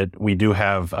 Then we do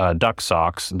have duct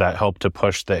socks that help to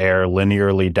push the air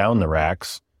linearly down the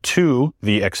racks to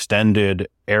the extended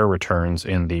air returns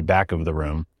in the back of the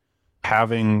room.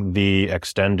 Having the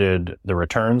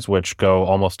returns, which go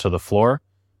almost to the floor,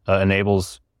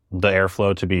 enables the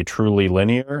airflow to be truly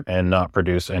linear and not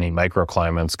produce any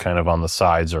microclimates kind of on the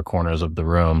sides or corners of the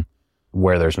room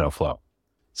where there's no flow.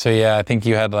 So yeah, I think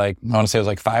you had I want to say it was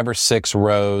like 5 or 6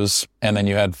 rows, and then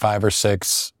you had 5 or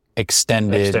 6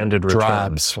 extended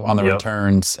drops on the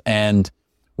returns. And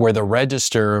where the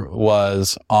register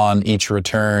was on each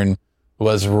return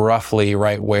was roughly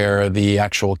right where the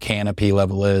actual canopy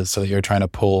level is, so that you're trying to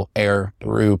pull air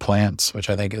through plants, which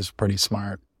I think is pretty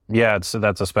smart. Yeah,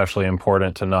 that's especially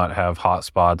important to not have hot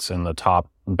spots in the top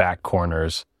back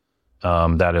corners.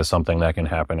 That is something that can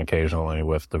happen occasionally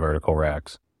with the vertical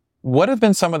racks. What have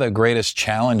been some of the greatest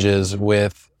challenges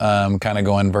with kind of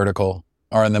going vertical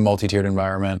or in the multi-tiered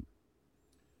environment?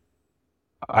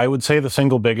 I would say the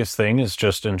single biggest thing is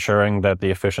just ensuring that the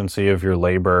efficiency of your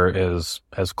labor is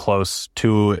as close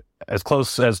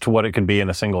as to what it could be in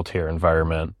a single tier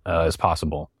environment as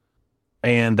possible.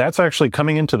 And that's actually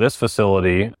coming into this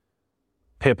facility.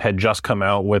 PIP had just come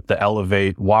out with the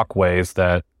Elevate walkways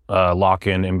that lock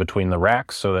in between the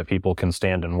racks so that people can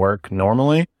stand and work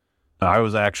normally. I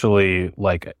was actually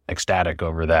ecstatic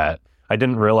over that. I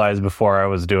didn't realize before I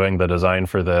was doing the design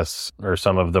for this or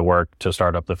some of the work to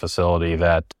start up the facility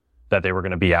that they were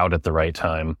going to be out at the right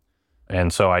time.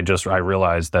 And so I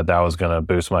realized that was going to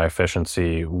boost my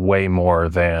efficiency way more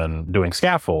than doing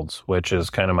scaffolds, which is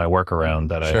kind of my workaround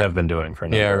that I have been doing for a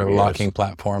number of years. Locking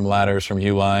platform ladders from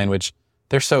Uline, which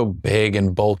they're so big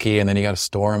and bulky, and then you got to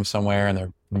store them somewhere, and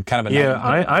they're kind of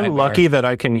I'm lucky that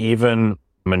I can even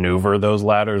maneuver those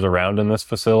ladders around in this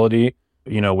facility.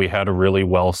 We had a really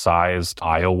well-sized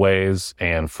aisleways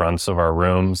and fronts of our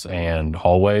rooms and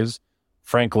hallways.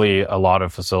 Frankly, a lot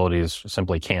of facilities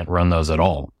simply can't run those at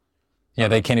all. Yeah,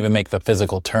 they can't even make the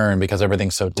physical turn because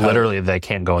everything's so tight. Literally, they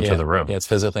can't go into the room. Yeah, it's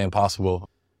physically impossible.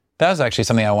 That was actually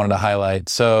something I wanted to highlight.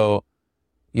 So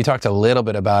you talked a little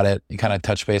bit about it. You kind of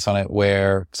touched base on it,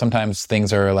 where sometimes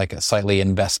things are like a slightly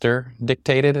investor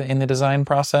dictated in the design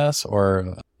process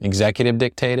or executive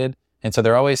dictated. And so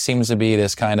there always seems to be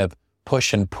this kind of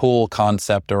push and pull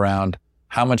concept around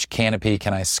how much canopy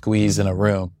can I squeeze in a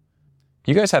room.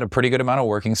 You guys had a pretty good amount of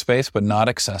working space, but not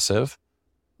excessive.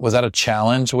 Was that a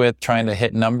challenge with trying to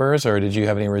hit numbers, or did you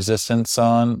have any resistance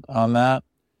on that?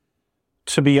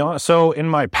 To be honest, so in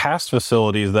my past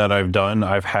facilities that I've done,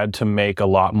 I've had to make a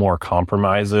lot more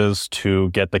compromises to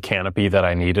get the canopy that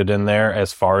I needed in there,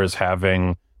 as far as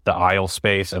having the aisle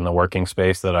space and the working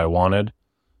space that I wanted.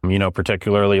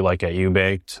 Particularly like at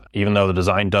U-Baked, even though the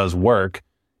design does work,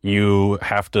 you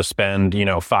have to spend,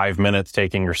 5 minutes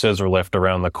taking your scissor lift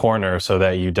around the corner so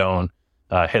that you don't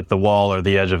hit the wall or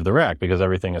the edge of the rack because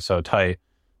everything is so tight.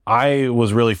 I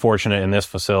was really fortunate in this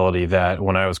facility that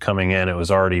when I was coming in, it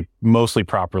was already mostly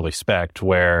properly spec'd,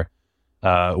 where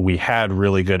we had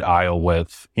really good aisle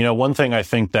width. One thing I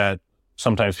think that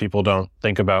sometimes people don't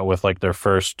think about with their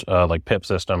first PIP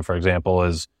system, for example,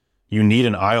 is you need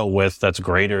an aisle width that's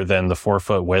greater than the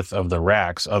 4-foot width of the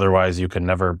racks. Otherwise, you can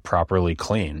never properly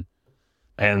clean.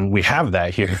 And we have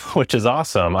that here, which is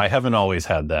awesome. I haven't always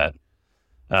had that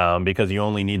because you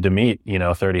only need to meet,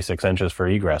 36 inches for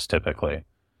egress typically.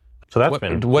 So that's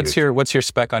been what's your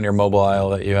spec on your mobile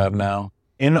aisle that you have now?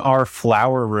 In our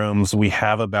flower rooms, we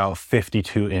have about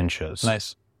 52 inches.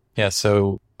 Nice. Yeah.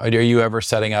 So are you ever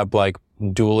setting up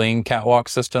dueling catwalk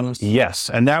systems? Yes.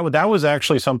 And that was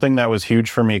actually something that was huge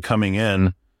for me coming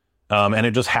in. And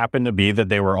it just happened to be that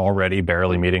they were already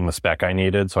barely meeting the spec I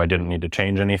needed, so I didn't need to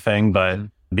change anything. But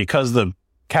because the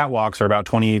catwalks are about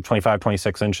 20, 25,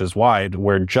 26 inches wide,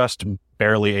 we're just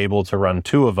barely able to run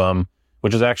 2 of them,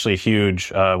 which is actually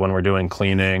huge when we're doing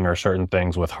cleaning or certain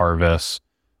things with harvests,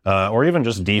 or even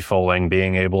just defoliing,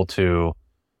 being able to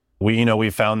We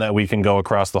found that we can go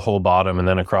across the whole bottom and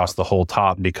then across the whole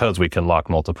top because we can lock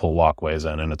multiple walkways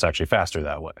in, and it's actually faster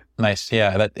that way. Nice.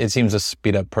 Yeah. It seems to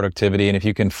speed up productivity. And if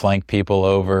you can flank people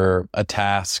over a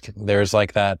task, there's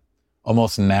like that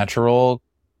almost natural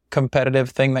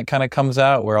competitive thing that kind of comes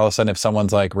out where all of a sudden if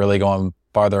someone's like really going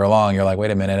farther along, you're like,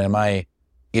 wait a minute,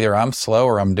 either I'm slow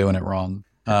or I'm doing it wrong.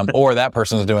 Or that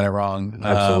person's doing it wrong.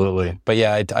 Absolutely. But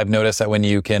yeah, I've noticed that when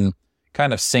you can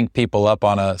kind of sync people up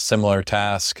on a similar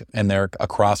task and they're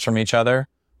across from each other,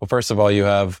 well, first of all, you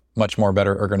have much more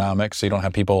better ergonomics. So you don't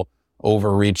have people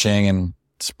overreaching and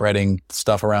spreading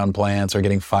stuff around plants or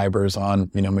getting fibers on,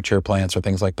 mature plants or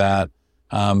things like that.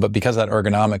 But because of that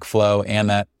ergonomic flow and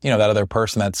that, that other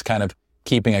person that's kind of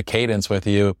keeping a cadence with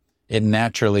you, it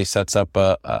naturally sets up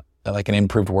like an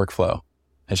improved workflow.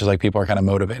 It's just like people are kind of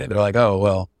motivated. They're like, oh,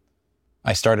 well,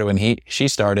 I started when she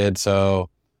started. So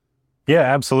yeah,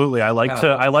 absolutely. I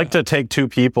like to take two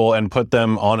people and put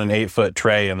them on an 8-foot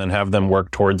tray and then have them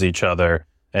work towards each other.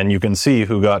 And you can see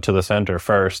who got to the center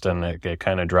first. And it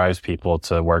kind of drives people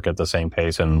to work at the same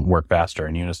pace and work faster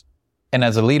in unison. And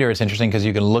as a leader, it's interesting because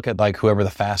you can look at like whoever the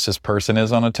fastest person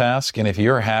is on a task. And if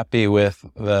you're happy with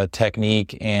the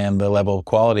technique and the level of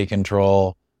quality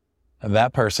control,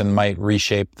 that person might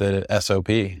reshape the SOP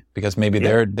because maybe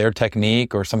their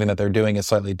technique or something that they're doing is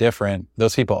slightly different.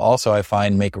 Those people also, I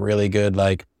find, make really good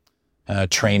like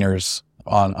trainers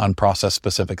on process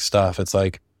specific stuff. It's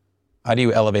like, how do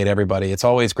you elevate everybody? It's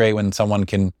always great when someone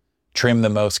can trim the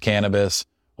most cannabis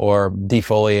or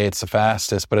defoliates the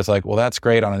fastest, but it's like, well, that's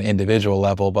great on an individual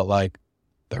level, but like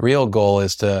the real goal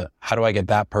is how do I get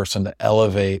that person to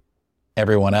elevate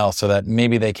everyone else so that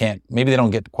maybe they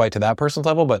don't get quite to that person's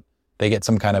level, but they get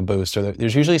some kind of boost, or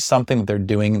there's usually something that they're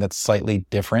doing that's slightly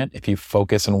different if you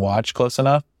focus and watch close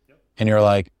enough. And you're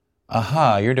like,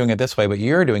 aha, you're doing it this way, but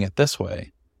you're doing it this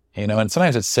way. And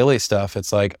sometimes it's silly stuff.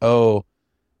 It's like, oh,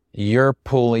 when you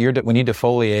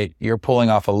defoliate, you're pulling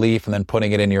off a leaf and then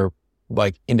putting it in your,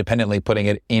 like independently putting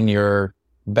it in your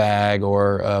bag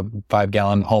or a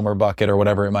 5-gallon Homer bucket or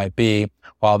whatever it might be,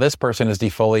 while this person is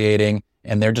defoliating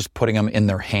and they're just putting them in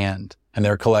their hand and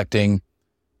they're collecting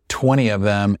 20 of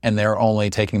them and they're only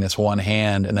taking this one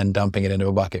hand and then dumping it into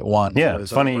a bucket once. Yeah,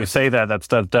 it's funny you say that. That's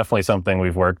definitely something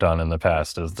we've worked on in the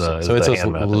past. It's those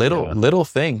little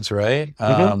things, right?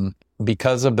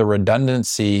 Because of the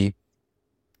redundancy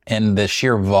and the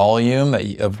sheer volume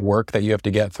of work that you have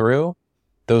to get through,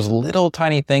 those little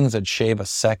tiny things that shave a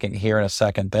second here and a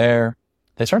second there,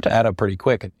 they start to add up pretty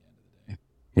quick.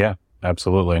 Yeah,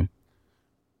 absolutely.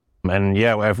 And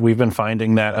yeah, we've been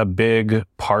finding that a big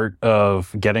part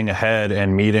of getting ahead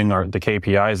and meeting the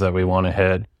KPIs that we want to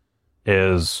hit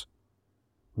is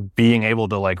being able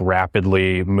to like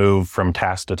rapidly move from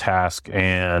task to task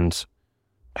and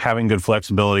having good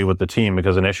flexibility with the team.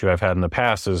 Because an issue I've had in the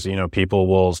past is, people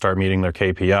will start meeting their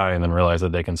KPI and then realize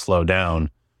that they can slow down.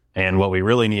 And what we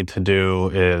really need to do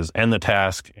is end the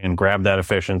task and grab that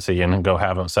efficiency and go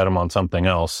set them on something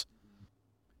else.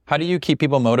 How do you keep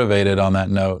people motivated on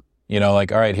that note?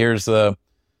 Like, all right, here's the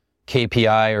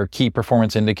KPI or key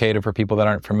performance indicator for people that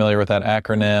aren't familiar with that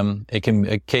acronym. A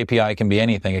KPI can be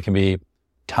anything. It can be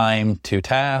time to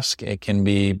task. It can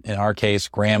be, in our case,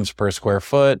 grams per square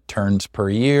foot, turns per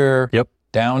year,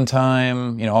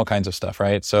 downtime, all kinds of stuff,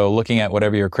 right? So looking at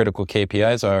whatever your critical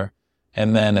KPIs are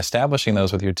and then establishing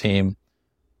those with your team.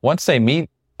 Once they meet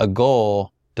a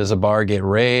goal, does a bar get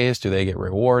raised? Do they get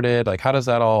rewarded? Like, how does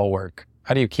that all work?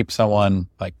 How do you keep someone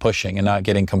like pushing and not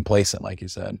getting complacent, like you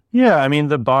said? Yeah, I mean,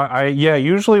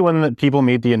 usually when people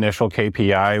meet the initial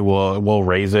KPI, we'll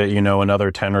raise it,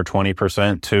 another 10 or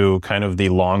 20% to kind of the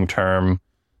long-term,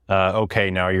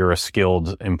 okay, now you're a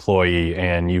skilled employee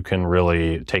and you can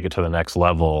really take it to the next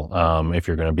level if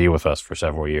you're going to be with us for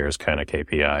several years kind of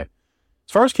KPI.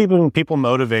 As far as keeping people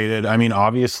motivated, I mean,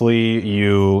 obviously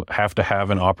you have to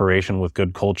have an operation with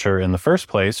good culture in the first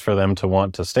place for them to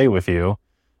want to stay with you.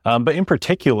 But in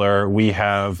particular, we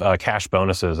have cash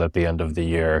bonuses at the end of the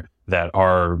year that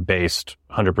are based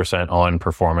 100% on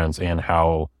performance and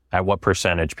at what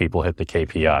percentage people hit the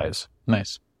KPIs.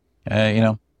 Nice.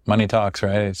 Money talks,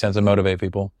 right? It tends to motivate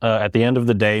people. At the end of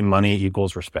the day, money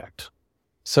equals respect.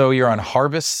 So you're on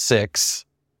Harvest 6.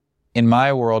 In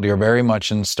my world, you're very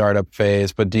much in startup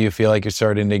phase, but do you feel like you're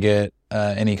starting to get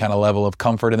any kind of level of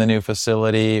comfort in the new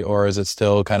facility, or is it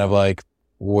still kind of like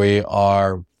we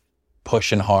are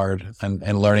pushing hard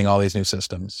and learning all these new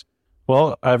systems?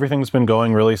 Well, everything's been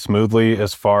going really smoothly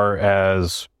as far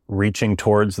as reaching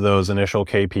towards those initial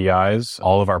KPIs.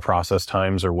 All of our process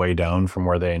times are way down from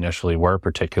where they initially were,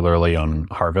 particularly on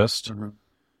Harvest. Mm-hmm.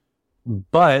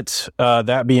 But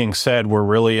that being said, we're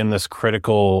really in this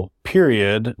critical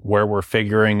period where we're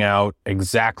figuring out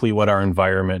exactly what our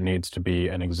environment needs to be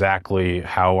and exactly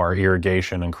how our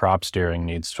irrigation and crop steering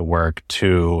needs to work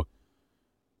to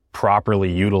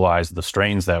properly utilize the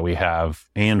strains that we have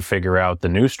and figure out the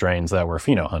new strains that we're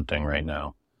pheno hunting right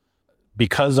now.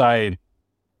 Because I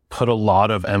put a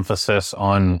lot of emphasis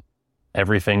on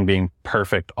everything being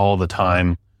perfect all the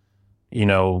time,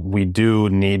 we do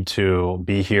need to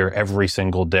be here every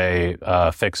single day,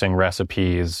 fixing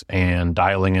recipes and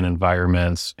dialing in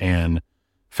environments and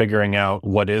figuring out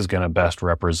what is going to best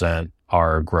represent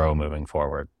our grow moving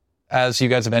forward. As you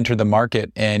guys have entered the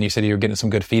market and you said you're getting some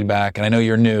good feedback, and I know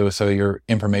you're new, so your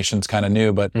information's kind of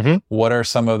new, but what are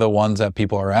some of the ones that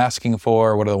people are asking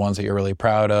for? What are the ones that you're really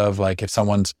proud of? Like if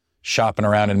someone's shopping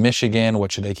around in Michigan,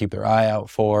 what should they keep their eye out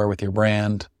for with your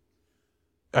brand?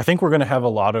 I think we're going to have a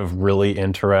lot of really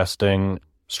interesting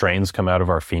strains come out of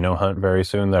our pheno hunt very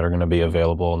soon that are going to be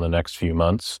available in the next few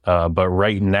months. But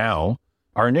right now,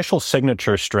 our initial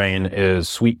signature strain is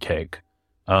Sweet Cake.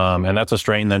 And that's a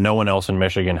strain that no one else in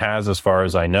Michigan has, as far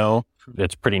as I know.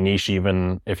 It's pretty niche,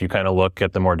 even if you kind of look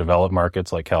at the more developed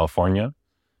markets like California.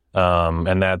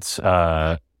 And that's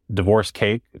Divorce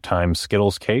Cake times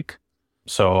Skittles Cake.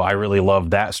 So I really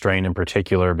love that strain in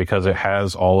particular because it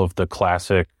has all of the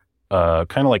classic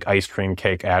kind of like ice cream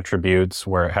cake attributes,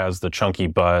 where it has the chunky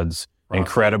buds,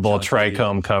 incredible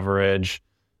trichome coverage,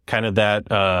 kind of that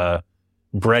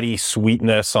bready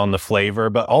sweetness on the flavor,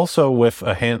 but also with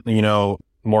a hint,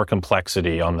 more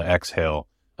complexity on the exhale.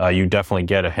 You definitely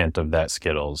get a hint of that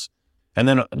Skittles. And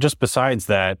then just besides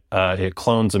that, it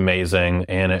clones amazing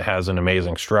and it has an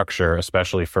amazing structure,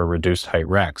 especially for reduced height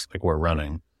racks like we're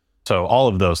running. So all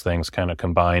of those things kind of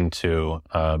combine to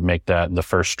make that the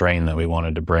first strain that we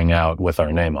wanted to bring out with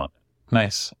our name on it.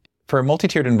 Nice. For a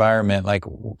multi-tiered environment, like,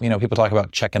 people talk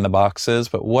about checking the boxes,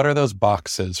 but what are those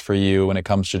boxes for you when it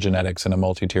comes to genetics in a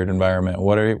multi-tiered environment?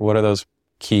 What are those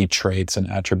key traits and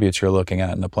attributes you're looking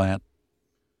at in the plant?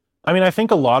 I mean, I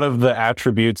think a lot of the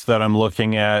attributes that I'm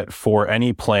looking at for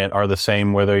any plant are the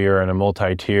same, whether you're in a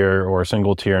multi-tier or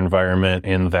single tier environment,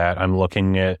 in that I'm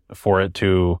looking for it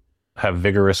to have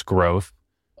vigorous growth.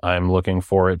 I'm looking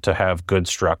for it to have good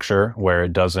structure where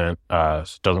it doesn't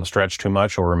stretch too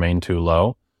much or remain too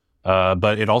low.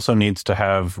 But it also needs to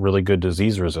have really good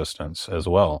disease resistance as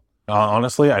well.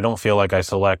 Honestly, I don't feel like I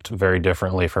select very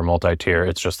differently for multi-tier.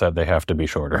 It's just that they have to be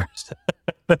shorter.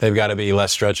 They've got to be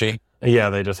less stretchy. Yeah,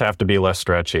 they just have to be less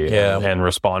stretchy and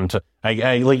respond to,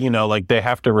 they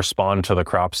have to respond to the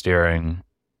crop steering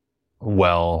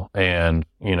well and,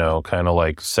 kind of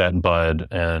like set bud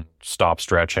and stop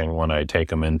stretching when I take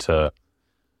them into.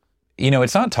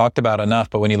 It's not talked about enough,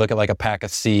 but when you look at like a pack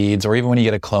of seeds, or even when you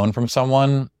get a clone from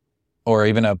someone or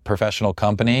even a professional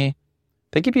company,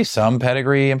 they give you some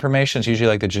pedigree information. It's usually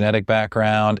like the genetic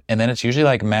background, and then it's usually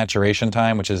like maturation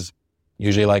time, which is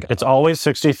usually like, it's always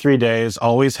 63 days,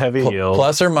 always heavy yield.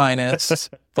 Plus or minus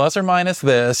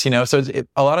this, so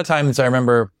a lot of times I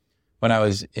remember when I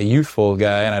was a youthful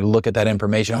guy and I'd look at that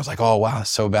information, I was like, oh, wow, it's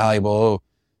so valuable.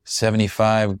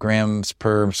 75 grams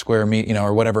per square meter,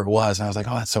 or whatever it was. And I was like,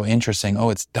 oh, that's so interesting. Oh,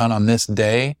 it's done on this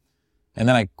day. And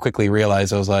then I quickly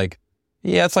realized, I was like,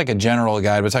 yeah, it's like a general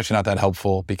guide, but it's actually not that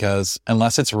helpful, because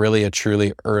unless it's really a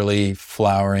truly early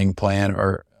flowering plant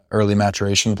or early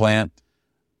maturation plant,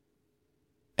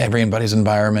 everybody's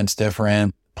environment's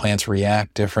different. Plants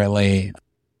react differently.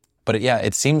 But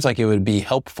it seems like it would be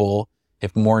helpful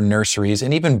if more nurseries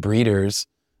and even breeders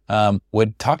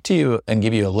would talk to you and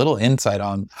give you a little insight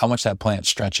on how much that plant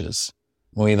stretches.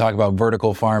 When we talk about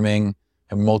vertical farming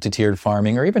and multi-tiered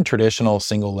farming, or even traditional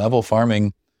single level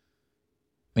farming,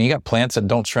 you got plants that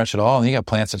don't stretch at all, and you got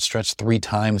plants that stretch 3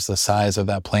 times the size of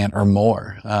that plant or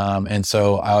more. And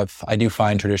so I do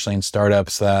find traditionally in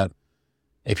startups that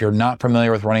if you're not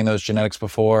familiar with running those genetics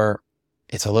before,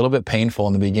 it's a little bit painful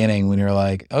in the beginning when you're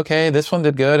like, okay, this one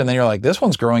did good. And then you're like, this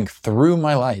one's growing through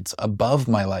my lights, above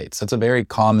my lights. That's a very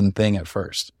common thing at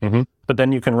first. Mm-hmm. But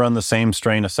then you can run the same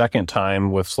strain a second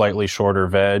time with slightly shorter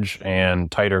veg and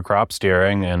tighter crop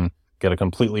steering and get a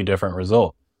completely different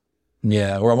result.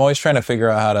 Yeah, well, I'm always trying to figure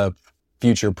out how to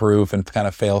future-proof and kind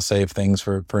of fail-safe things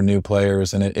for new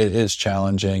players. And it is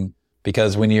challenging,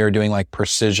 because when you're doing like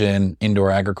precision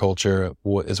indoor agriculture,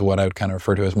 is what I would kind of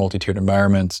refer to as multi-tiered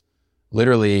environments,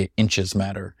 literally inches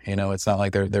matter. It's not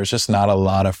like there's just not a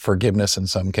lot of forgiveness in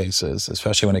some cases,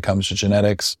 especially when it comes to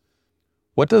genetics.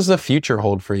 What does the future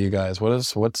hold for you guys?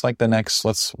 What's like the next,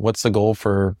 what's the goal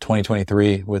for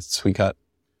 2023 with SweetCut?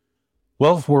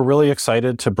 Well, we're really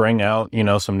excited to bring out,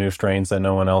 some new strains that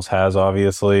no one else has,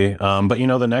 obviously. But,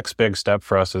 the next big step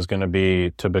for us is going to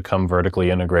be to become vertically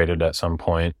integrated at some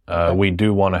point. We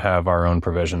do want to have our own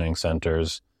provisioning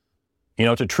centers.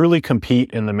 To truly compete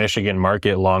in the Michigan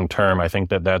market long term, I think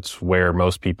that that's where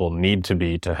most people need to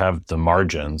be to have the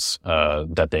margins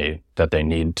that they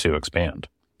need to expand.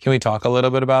 Can we talk a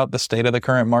little bit about the state of the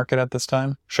current market at this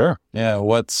time? Sure. Yeah.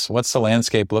 What's the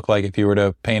landscape look like if you were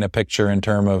to paint a picture in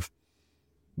terms of,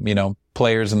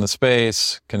 players in the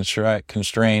space,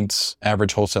 constraints,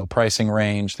 average wholesale pricing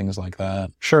range, things like that?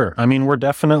 Sure. I mean, we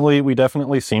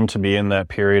definitely seem to be in that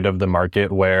period of the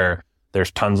market where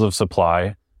there's tons of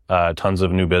supply, tons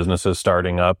of new businesses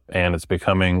starting up, and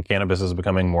cannabis is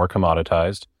becoming more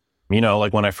commoditized.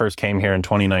 Like when I first came here in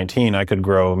 2019, I could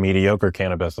grow mediocre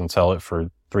cannabis and sell it for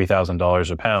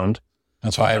 $3,000 a pound.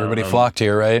 That's why everybody flocked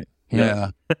here, right?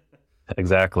 Yeah.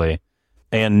 Exactly.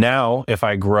 And now if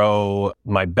I grow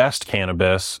my best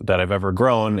cannabis that I've ever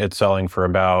grown, it's selling for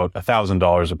about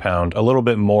 $1,000 a pound, a little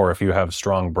bit more if you have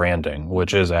strong branding,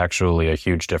 which is actually a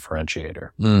huge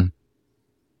differentiator. No,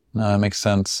 that makes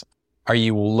sense. Are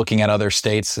you looking at other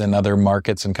states and other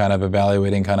markets and kind of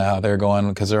evaluating kind of how they're going?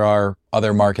 Because there are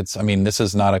other markets. I mean, this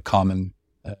is not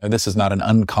an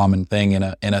uncommon thing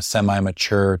in a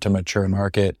semi-mature to mature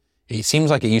market. It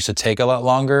seems like it used to take a lot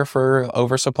longer for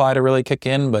oversupply to really kick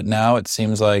in, but now it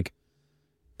seems like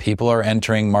people are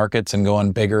entering markets and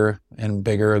going bigger and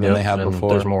bigger than they have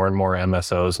before. There's more and more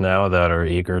MSOs now that are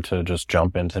eager to just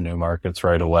jump into new markets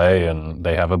right away, and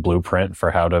they have a blueprint for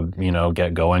how to,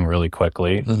 get going really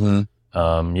quickly.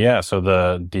 Mm-hmm. So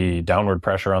the downward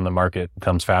pressure on the market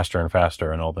comes faster and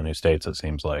faster in all the new states, it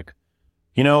seems like.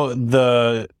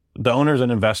 The owners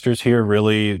and investors here,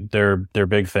 really, their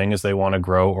big thing is they want to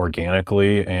grow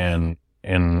organically and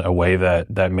in a way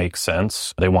that makes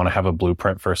sense. They want to have a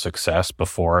blueprint for success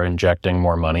before injecting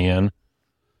more money in.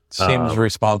 Seems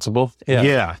responsible.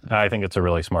 Yeah, I think it's a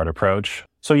really smart approach.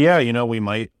 So we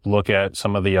might look at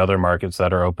some of the other markets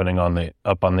that are opening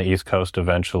up on the East Coast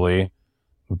eventually.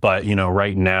 But,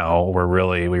 right now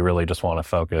we really just want to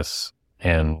focus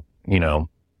and,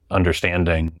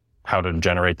 understanding how to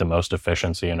generate the most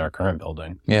efficiency in our current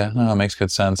building. Yeah, no, it makes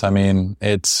good sense. I mean,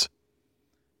 it's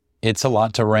a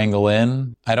lot to wrangle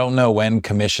in. I don't know when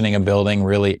commissioning a building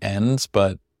really ends,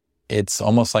 but it's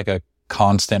almost like a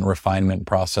constant refinement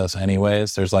process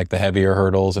anyways. There's like the heavier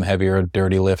hurdles and heavier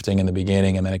dirty lifting in the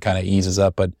beginning, and then it kind of eases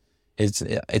up, but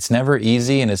it's never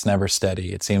easy and it's never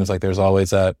steady. It seems like there's always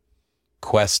that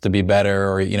quest to be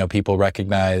better, or, people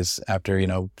recognize after,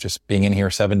 just being in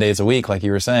here 7 days a week, like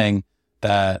you were saying,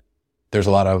 that there's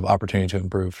a lot of opportunity to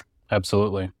improve.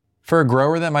 Absolutely. For a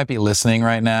grower that might be listening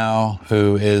right now,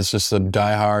 who is just a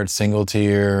diehard single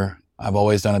tier, I've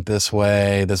always done it this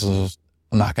way, this is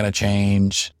not going to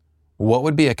change, what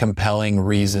would be a compelling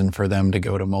reason for them to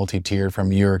go to multi-tier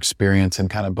from your experience in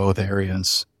kind of both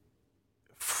areas?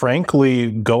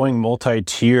 Frankly, going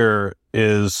multi-tier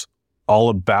is all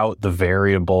about the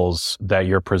variables that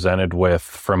you're presented with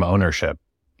from ownership.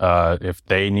 If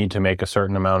they need to make a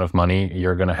certain amount of money,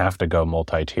 you're going to have to go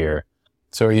multi-tier.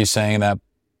 So are you saying that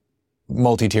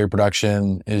multi-tier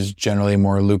production is generally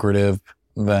more lucrative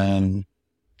than?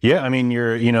 Yeah, I mean,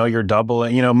 you're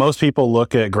doubling, most people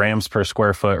look at grams per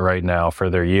square foot right now for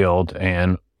their yield,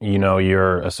 and,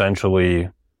 you're essentially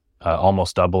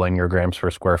almost doubling your grams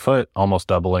per square foot, almost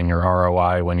doubling your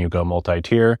ROI when you go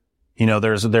multi-tier.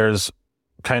 There's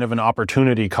kind of an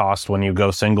opportunity cost when you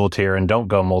go single tier and don't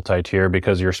go multi-tier,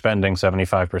 because you're spending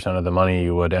 75% of the money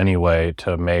you would anyway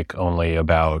to make only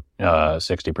about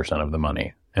 60% of the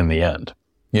money in the end.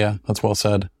 Yeah, that's well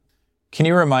said. Can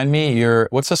you remind me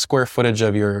what's the square footage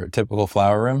of your typical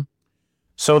flower room?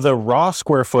 So the raw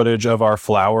square footage of our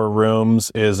flower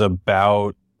rooms is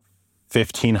about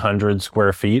 1,500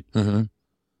 square feet. Mm-hmm.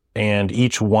 And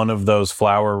each one of those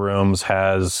flower rooms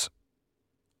has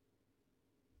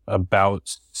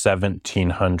about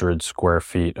 1,700 square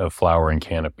feet of flowering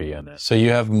canopy in it. So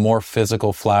you have more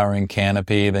physical flowering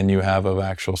canopy than you have of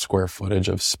actual square footage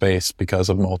of space because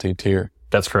of multi-tier.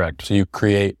 That's correct. So you're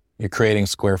creating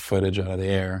square footage out of the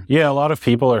air. Yeah, a lot of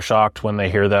people are shocked when they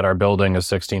hear that our building is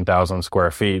 16,000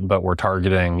 square feet, but we're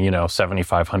targeting,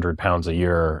 7,500 pounds a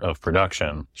year of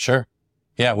production. Sure.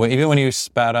 Yeah, well, even when you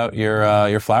spat out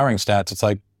your flowering stats, it's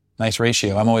like nice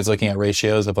ratio. I'm always looking at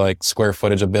ratios of like square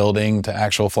footage of building to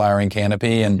actual flowering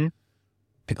canopy, and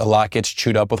a lot gets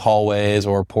chewed up with hallways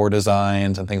or poor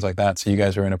designs and things like that. So you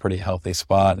guys are in a pretty healthy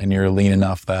spot, and you're lean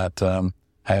enough that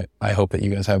I hope that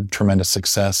you guys have tremendous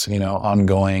success,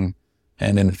 ongoing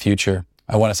and in the future.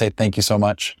 I want to say thank you so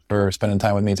much for spending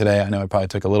time with me today. I know I probably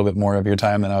took a little bit more of your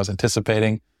time than I was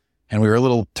anticipating, And we were a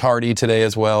little tardy today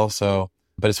as well.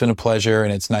 But it's been a pleasure,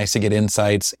 and it's nice to get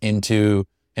insights into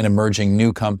an emerging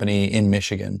new company in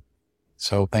Michigan.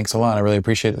 So thanks a lot. I really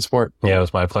appreciate the support. Yeah, it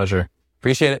was my pleasure.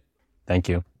 Appreciate it. Thank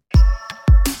you.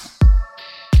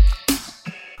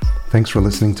 Thanks for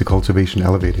listening to Cultivation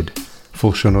Elevated.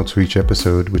 Full show notes for each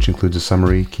episode, which includes a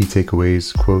summary, key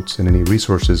takeaways, quotes, and any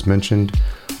resources mentioned,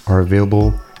 are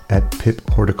available at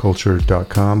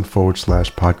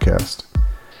piphorticulture.com/podcast.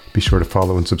 Be sure to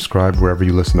follow and subscribe wherever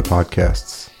you listen to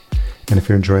podcasts. And if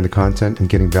you're enjoying the content and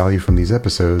getting value from these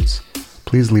episodes,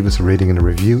 please leave us a rating and a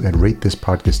review at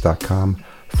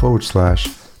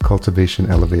ratethispodcast.com/cultivation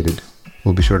elevated.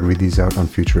 We'll be sure to read these out on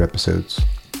future episodes.